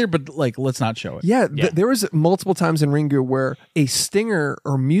possibly be there, but like let's not show it. Yeah, there was multiple times in Ringu where a stinger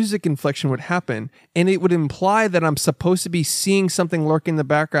or music inflection would happen, and it would imply that I'm supposed to be seeing something lurking in the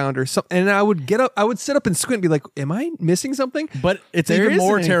background or something. And I would get up, I would sit up and squint and be like, "Am I missing something?" But it's There even isn't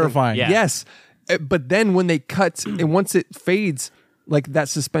more anything. terrifying. Yeah. Yes. But then when they cut, and once it fades, like that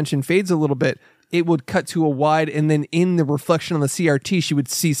suspension fades a little bit, it would cut to a wide, and then in the reflection on the CRT, she would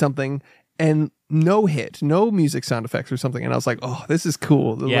see something, and no music sound effects or something. And I was like, oh, this is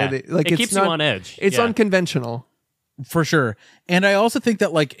cool. The Yeah. way they, like, It it's keeps not, you on edge. It's Yeah. unconventional. For sure. And I also think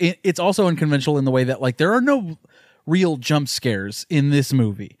that like it's also unconventional in the way that like there are no real jump scares in this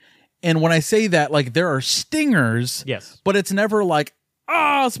movie. And when I say that, like there are stingers, Yes. but it's never like,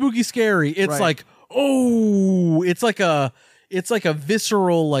 spooky scary. It's Right. like, oh, it's like a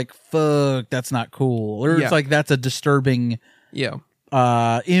visceral like fuck, that's not cool. Or Yeah. it's like that's a disturbing Yeah.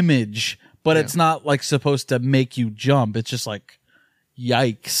 image, but it's not like supposed to make you jump. It's just like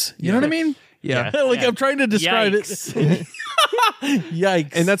yikes. You know what I mean? Yeah. Like I'm trying to describe Yikes. it.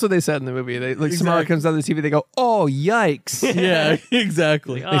 Yikes. And that's what they said in the movie. They like Samara Exactly. comes out of the TV, they go, "Oh, yikes!" Yeah,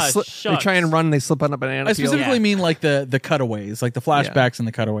 exactly. They try and run, they slip on a banana I peel. specifically mean like the cutaways, like the flashbacks and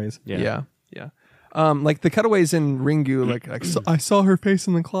the cutaways. Yeah. Like the cutaways in Ringu, like I saw her face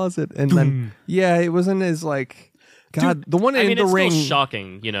in the closet, and then it wasn't as like God. The one I in mean, the it's ring, still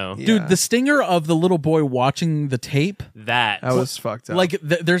shocking, you know. Dude, the stinger of the little boy watching the tape, That was fucked up. like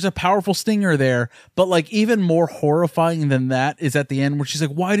there's a powerful stinger there, but like even more horrifying than that is at the end where she's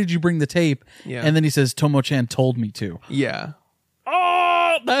like, "Why did you bring the tape?" Yeah. And then he says, "Tomo-chan told me to." yeah,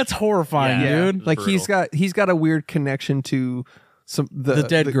 Oh, that's horrifying, Yeah. dude. like Brutal. he's got a weird connection to the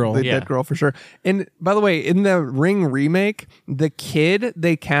dead girl. the Yeah. dead girl for sure. And by the way, in the Ring remake, the kid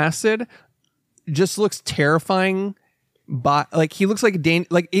they casted just looks terrifying. But like he looks like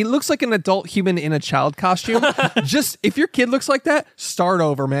he looks like an adult human in a child costume. Just if your kid looks like that, start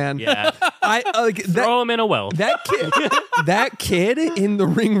over, man. Yeah. I like that. Throw him in a well. That kid in the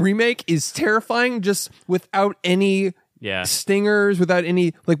Ring remake is terrifying, just without any Yeah. stingers, without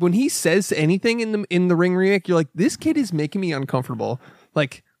any like when he says anything in the Ring remake, you're like, this kid is making me uncomfortable.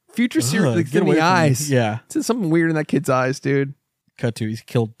 Like future series, like, get in away the from me. eyes. Yeah. It's something weird in that kid's eyes, dude. Cut to he's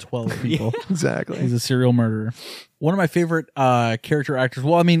killed 12 people. Exactly. He's a serial murderer. One of my favorite character actors,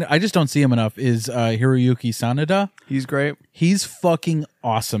 well, I mean, I just don't see him enough, is Hiroyuki Sanada. He's great. He's fucking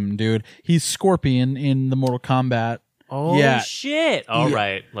awesome, dude. He's Scorpion in the Mortal Kombat. Oh yeah. shit! All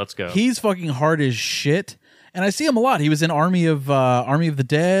right, let's go. He's fucking hard as shit, and I see him a lot. He was in Army of the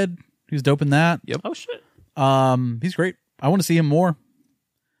Dead. He was dope in that. Yep. Oh shit! He's great. I want to see him more.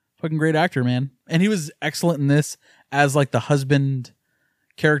 Fucking great actor, man. And he was excellent in this as like the husband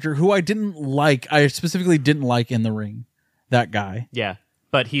character who I didn't like. I specifically didn't like in The Ring. That guy Yeah,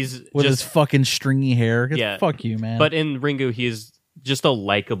 but he's with just his fucking stringy hair. yeah. Fuck you, man. But in Ringu, he's just a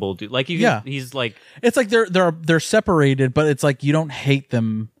likable dude. Like Yeah. he's like it's like they're separated, but it's like you don't hate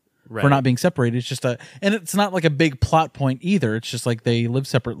them for not being separated. It's just and it's not like a big plot point either. It's just like they live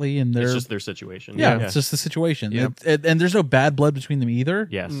separately and they're It's just their situation. Yeah, it's just the situation. Yeah. And there's no bad blood between them either.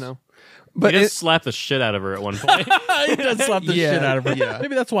 Yes. No. But he does slap the shit out of her at one point. He does slap the shit out of her. Yeah.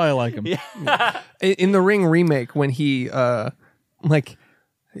 Maybe that's why I like him. In the Ring remake, when he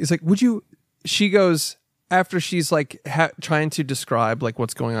he's like, would you? She goes after she's like trying to describe like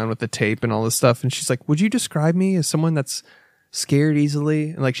what's going on with the tape and all this stuff, and she's like, would you describe me as someone that's scared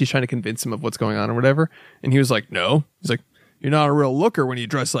easily? And like she's trying to convince him of what's going on or whatever, and he was like, no. He's like, you're not a real looker when you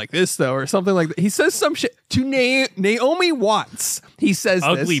dress like this, though, or something like that. He says some shit to Naomi Watts. He says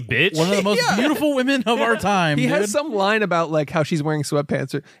ugly this. bitch. One of the most beautiful women of our time. He dude. has some line about like how she's wearing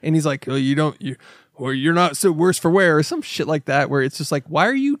sweatpants, and he's like, "Oh, you're not so worse for wear," or some shit like that. Where it's just like, why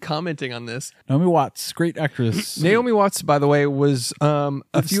are you commenting on this? Naomi Watts, great actress. Naomi Watts, by the way, was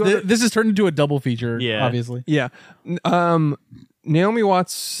This has turned into a double feature. Yeah. Obviously. Yeah. Naomi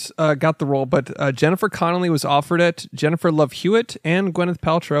Watts got the role, but Jennifer Connelly was offered it. Jennifer Love Hewitt and Gwyneth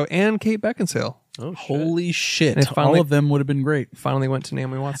Paltrow and Kate Beckinsale. Oh, shit. Holy shit! And finally- all of them would have been great. Finally went to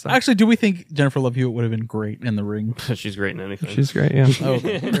Naomi Watts. Though. Actually, do we think Jennifer Love Hewitt would have been great in The Ring? She's great in anything. She's great. Yeah. Oh,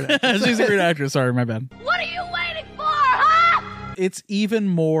 she's a great actress. Sorry, my bad. What are you waiting for, huh? It's even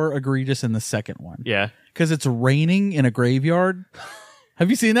more egregious in the second one. Yeah. Because it's raining in a graveyard. Have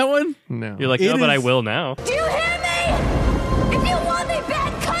you seen that one? No. You're like, It no, but I is- will now. Do you hear me? If you want me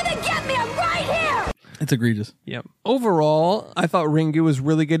bad, come and get me. I'm right here. It's egregious. Yeah. Overall, I thought Ringu was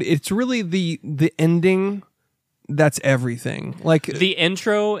really good. It's really the ending that's everything. Like The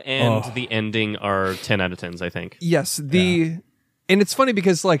intro and the ending are 10 out of 10s, I think. yes, and it's funny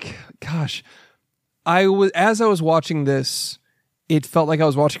because like gosh, as I was watching this, it felt like I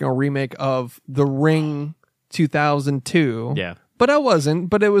was watching a remake of The Ring 2002. Yeah. But I wasn't.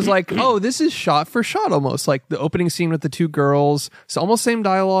 But it was like, oh, this is shot for shot almost. Like the opening scene with the two girls. It's almost same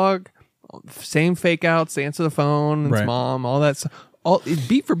dialogue, same fake outs. They answer the phone, it's Right. mom, all that stuff.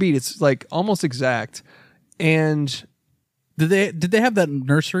 Beat for beat, it's like almost exact. And Did they have that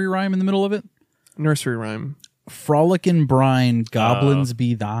nursery rhyme in the middle of it? nursery rhyme. Frolic brine, goblins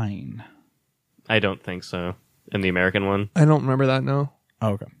be thine. I don't think so. In the American one. I don't remember that, no.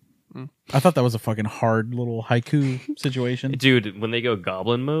 Oh, okay. I thought that was a fucking hard little haiku situation. Dude, when they go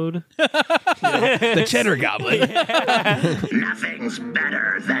goblin mode. The cheddar goblin. Nothing's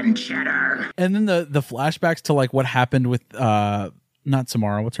better than cheddar. And then the flashbacks to like what happened with not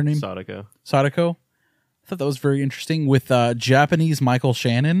Samara, what's her name? Sadako. Sadako. I thought that was very interesting with Japanese Michael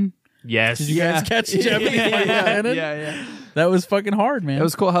Shannon. Yes. Did you guys catch Japanese Michael Shannon? Yeah. That was fucking hard, man. It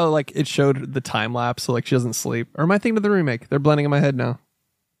was cool how like it showed the time lapse, so like she doesn't sleep. Or am I thinking of the remake? They're blending in my head now.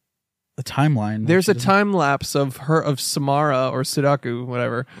 the timeline. There's a time lapse of Samara or Sudoku,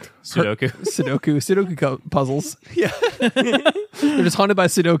 whatever. Sudoku puzzles. Yeah. They're just haunted by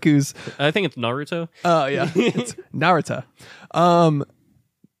Sudokus. I think it's Naruto. Oh, yeah. It's Naruto.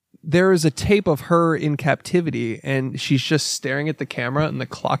 There is a tape of her in captivity, and she's just staring at the camera, and the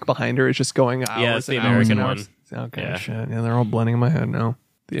clock behind her is just going hours. Yeah, it's the and hours American and hours. one. Okay, Yeah. shit. Yeah, they're all blending in my head now.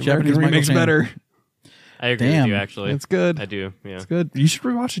 The Japanese American remake's Michael better. I agree Damn. with you, actually. It's good. I do, yeah. It's good. You should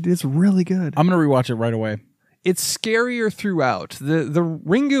rewatch it, dude. It's really good. I'm gonna rewatch it right away. It's scarier throughout. The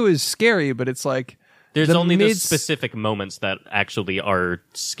Ringu is scary, but it's like There's the only those mids- specific moments that actually are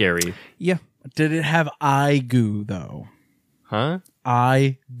scary. Yeah. Did it have eye goo though? Huh?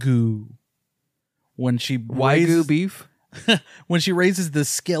 Eye goo. When she Wagyu raises, beef. when she raises the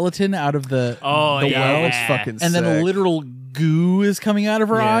skeleton out of the Oh, the yeah. well, It's fucking and then a sick. literal goo is coming out of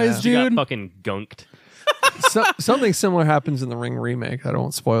her Yeah. eyes, She got dude. fucking gunked. Something similar happens in the Ring remake. I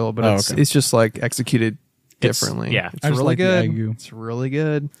don't spoil it, but Oh, it's okay. it's just like executed It's- differently. yeah. It's I just really like the good. agu. It's really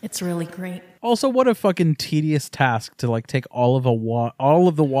good. It's really great. Also, what a fucking tedious task to like take all of the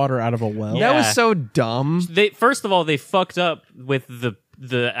water out of a well. Yeah. That was so dumb. They first of all, they fucked up with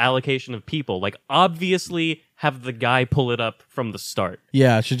the allocation of people. Like, obviously, have the guy pull it up from the start.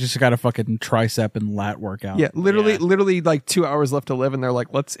 Yeah, she just got a fucking tricep and lat workout. Yeah, literally, Yeah. literally like 2 hours left to live, and they're like,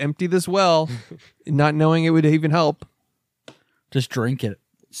 "Let's empty this well," not knowing it would even help. Just drink it.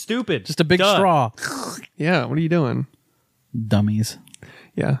 Stupid. Just a big Duh. straw. Yeah, what are you doing? Dummies.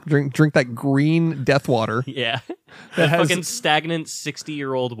 Yeah, drink that green death water Yeah. That That has- fucking stagnant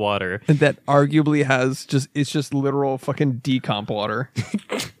 60-year-old water. that arguably has it's just literal fucking decomp water.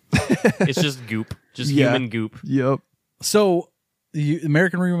 It's just goop. Just Yeah. human goop. Yep. So the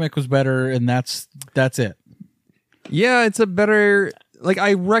American remake was better, and that's it. Yeah, it's a better. Like,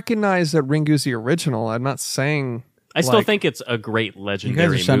 I recognize that Ringu's the original. I'm not saying I still like, think it's a great You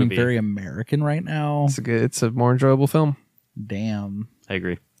legendary guys are sounding movie. very American right now. it's a more enjoyable film. Damn. I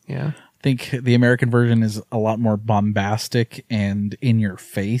agree. Yeah. think the American version is a lot more bombastic and in your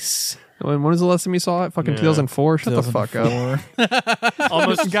face. When was the last time you saw it? Fucking 2004. Shut the fuck up.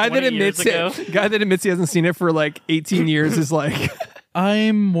 Almost guy that admits it. Guy that admits he hasn't seen it for like 18 years is like.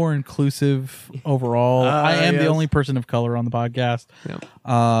 I'm more inclusive overall. I am the only person of color on the podcast.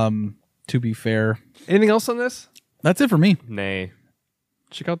 Yeah. To be fair. Anything else on this? That's it for me. Nay.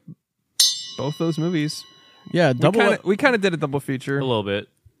 Check out both those movies. Yeah, we kind of did a double feature. A little bit.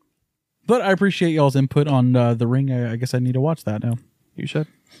 But I appreciate y'all's input on The Ring. I guess I need to watch that now. You should.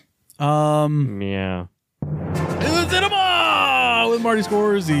 Yeah. In the cinema with Marty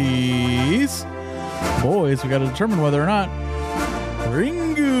Scorsese's. Boys, we got to determine whether or not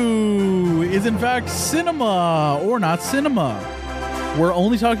Ringu is in fact cinema or not cinema. We're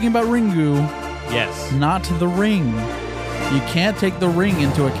only talking about Ringu. Yes. Not The Ring. You can't take The Ring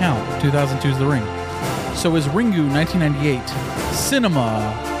into account. 2002's The Ring. So is Ringu 1998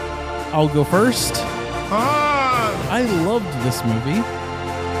 cinema? I'll go first. I loved this movie.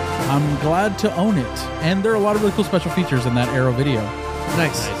 I'm glad to own it. And there are a lot of really cool special features in that Arrow video.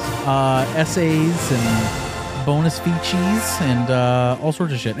 Nice. Essays and bonus features and all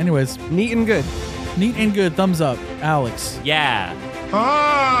sorts of shit. Anyways. Neat and good. Neat and good. Thumbs up. Alex. Yeah.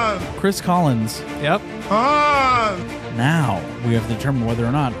 Chris Collins. Yep. Now we have to determine whether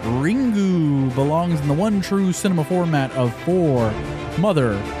or not Ringu belongs in the one true cinema format of 4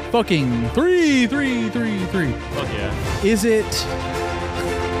 motherfucking 3. Fuck yeah.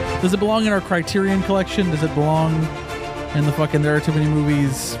 Does it belong in our Criterion collection? Does it belong in the fucking There Are Too Many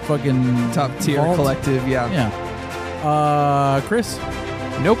Movies fucking top tier vault? collective? Yeah. Yeah. Chris?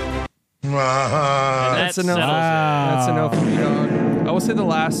 Nope. That's a no. That's a no for me, dog. I would say the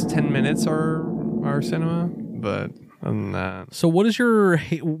last 10 minutes are cinema, but other than that. So what is your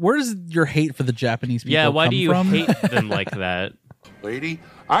hate? Where does your hate for the Japanese people Yeah, why come do you from? hate them like that? Lady,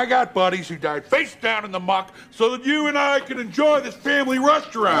 I got buddies who died face down in the muck so that you and I can enjoy this family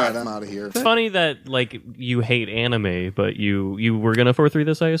restaurant. All right, I'm out of here. It's funny that like you hate anime, but you were gonna 4-3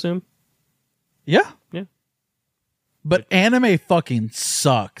 this, I assume. Yeah. Yeah. But anime fucking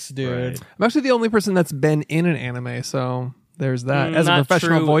sucks, dude. Right. I'm actually the only person that's been in an anime, so there's that. As a Not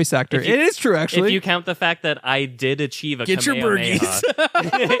professional true. voice actor. If you- It is true, actually. If you count the fact that I did achieve a Get your Kamehameha.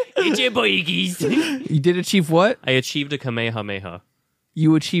 Get your burgies. You did achieve what? I achieved a Kamehameha.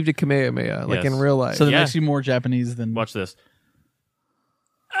 You achieved a Kamehameha, like Yes. in real life. So that Yeah. makes you more Japanese than... Watch this.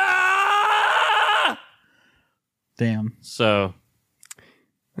 Damn. So,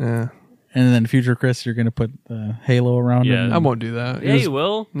 Yeah. And then future Chris, you're going to put the halo around Yeah. him. I won't do that. yeah, you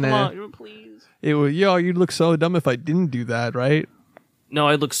will. Come Nah. on, please. It would, you'd look so dumb if I didn't do that, right? No,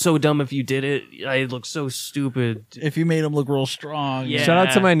 I'd look so dumb if you did it. I'd look so stupid. If you made him look real strong. Yeah. Shout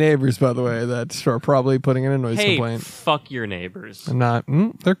out to my neighbors, by the way, that are probably putting in a noise Hey, complaint. fuck your neighbors. I'm not.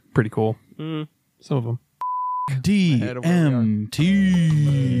 They're pretty cool. Mm. Some of them. DMT.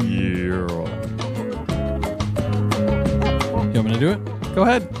 You want me to do it? Go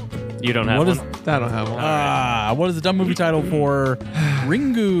ahead. You don't have What one? is- I don't have one. What is the dumb movie title for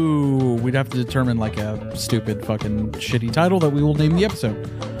Ringu? We'd have to determine like a stupid fucking shitty title that we will name the episode.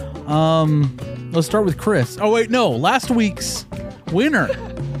 Let's start with Chris. Oh wait, no, last week's winner.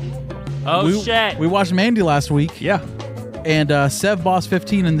 Oh, shit. We watched Mandy last week. Yeah. And Sev Boss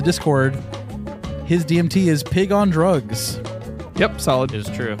 15 in the Discord, his DMT is Pig on Drugs. Yep, solid. It's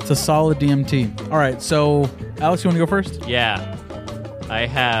true. It's a solid DMT. All right, so Alex, you want to go first? Yeah. I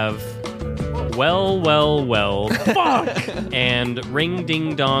have Well. Fuck! And Ring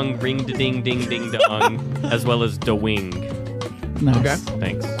Ding Dong, Ring Da Ding Ding Ding Dong, as well as Da Wing. Nice. Okay.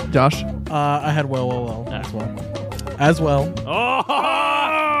 Thanks. Josh? I had well as well.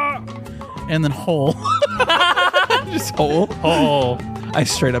 Oh! And then Hole. Just whole. Oh. I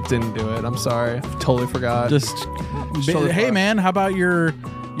straight up didn't do it. I'm sorry. Totally forgot. Just totally hey forgot. man, how about your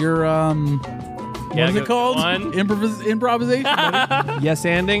what is it called? Improvisation. buddy. Yes,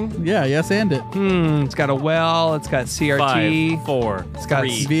 anding. Yeah, yes, and it. It's got a well. It's got CRT. 5, 4, It's got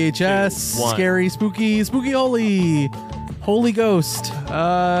 3, VHS, 2, 1. scary, spooky, Holy Ghost.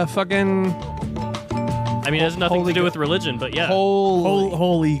 Fucking I mean, it has nothing to do with religion, but yeah.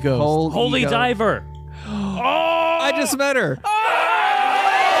 Holy Ghost. Holy ego. Diver. I just met her.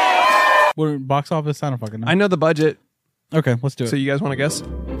 What box office? I don't fucking know. I know the budget. Okay, let's do it. So you guys want to guess?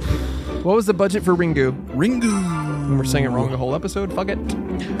 What was the budget for Ringu? Ringu. And we're saying it wrong the whole episode. Fuck it.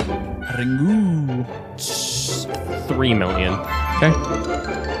 Ringu. 3 million. Okay.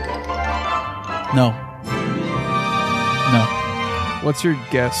 No. What's your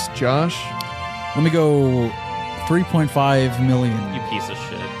guess, Josh? Let me go 3.5 million. You piece of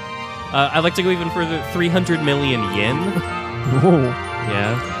shit. I'd like to go even further. 300 million yen. Whoa.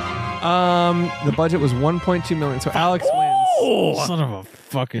 Yeah. The budget was $1.2 million, so Alex wins. Oh, son of a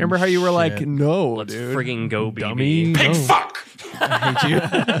fucking Remember how you were like, shit. no, Let's dude. friggin' go, Dummy. BB. Big fuck! I hate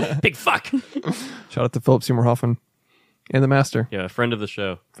you. Big fuck. Shout out to Philip Seymour Hoffman and the Master. Yeah, friend of the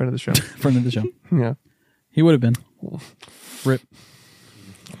show. Friend of the show. Friend of the show. Yeah. He would have been. Rip.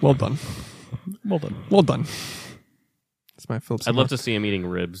 Well done. Well done. Well done. That's my Philip I'd Seymour. love to see him eating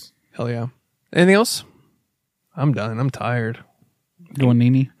ribs. Hell yeah. Anything else? I'm done. I'm tired. Going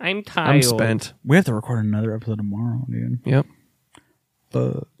Nini. I'm tired. I'm spent. We have to record another episode tomorrow, dude. Yep.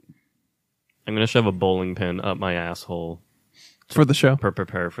 But I'm gonna shove a bowling pin up my asshole. For the show.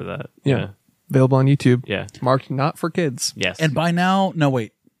 Prepare for that. Yeah. Available on YouTube. Yeah. Marked not for kids. Yes. and by now, no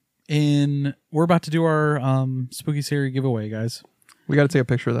wait. We're about to do our spooky series giveaway, guys. We got to take a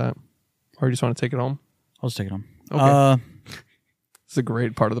picture of that. Or you just want to take it home? I'll just take it home. Okay. It's a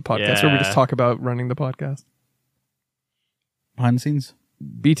great part of the podcast where we just Yeah. talk about running the podcast. Behind the scenes.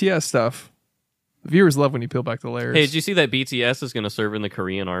 BTS stuff. The viewers love when you peel back the layers. Hey, did you see that BTS is gonna serve in the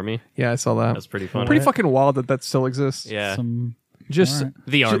Korean army? Yeah, I saw that. That's pretty fun. Pretty fucking wild that still exists. Yeah. Just Alright.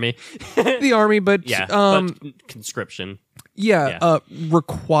 The army. the army, but Yeah. But conscription.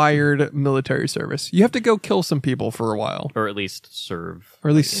 required military service. You have to go kill some people for a while, Or at least serve.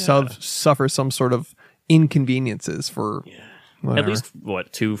 or at least suffer some sort of inconveniences for. Whatever. At least,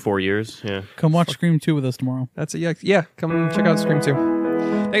 2-4 years? Yeah. Come watch Scream 2 with us tomorrow. That's it. Yeah. Come check out Scream 2.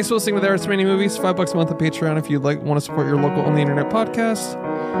 Thanks for listening with Eric's Many Movies. $5 a month on Patreon if you'd want to support your local on the internet podcast.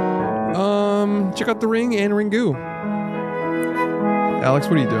 Check out The Ring and Ringu. Alex,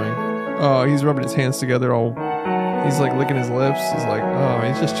 what are you doing? Oh, he's rubbing his hands together. He's like licking his lips. He's like, oh,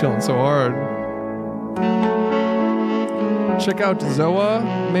 he's just chilling so hard. Check out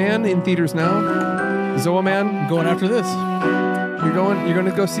Zoa Man in theaters now. Zoa Man, Going after this. you're going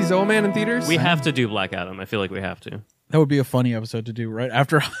to go see Zoa Man in theaters? We have to do Black Adam. I feel like we have to. That would be a funny episode to do right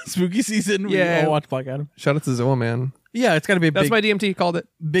after spooky season. We Yeah. all watch Black Adam. Shout out to Zoa Man. Yeah, it's got to be a That's big, my DMT. Called it.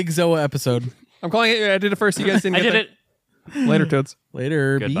 big Zoa episode. I'm calling it. I did it first. You guys didn't I get did that. it. Later, Toads.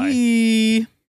 Later. Goodbye. Bye.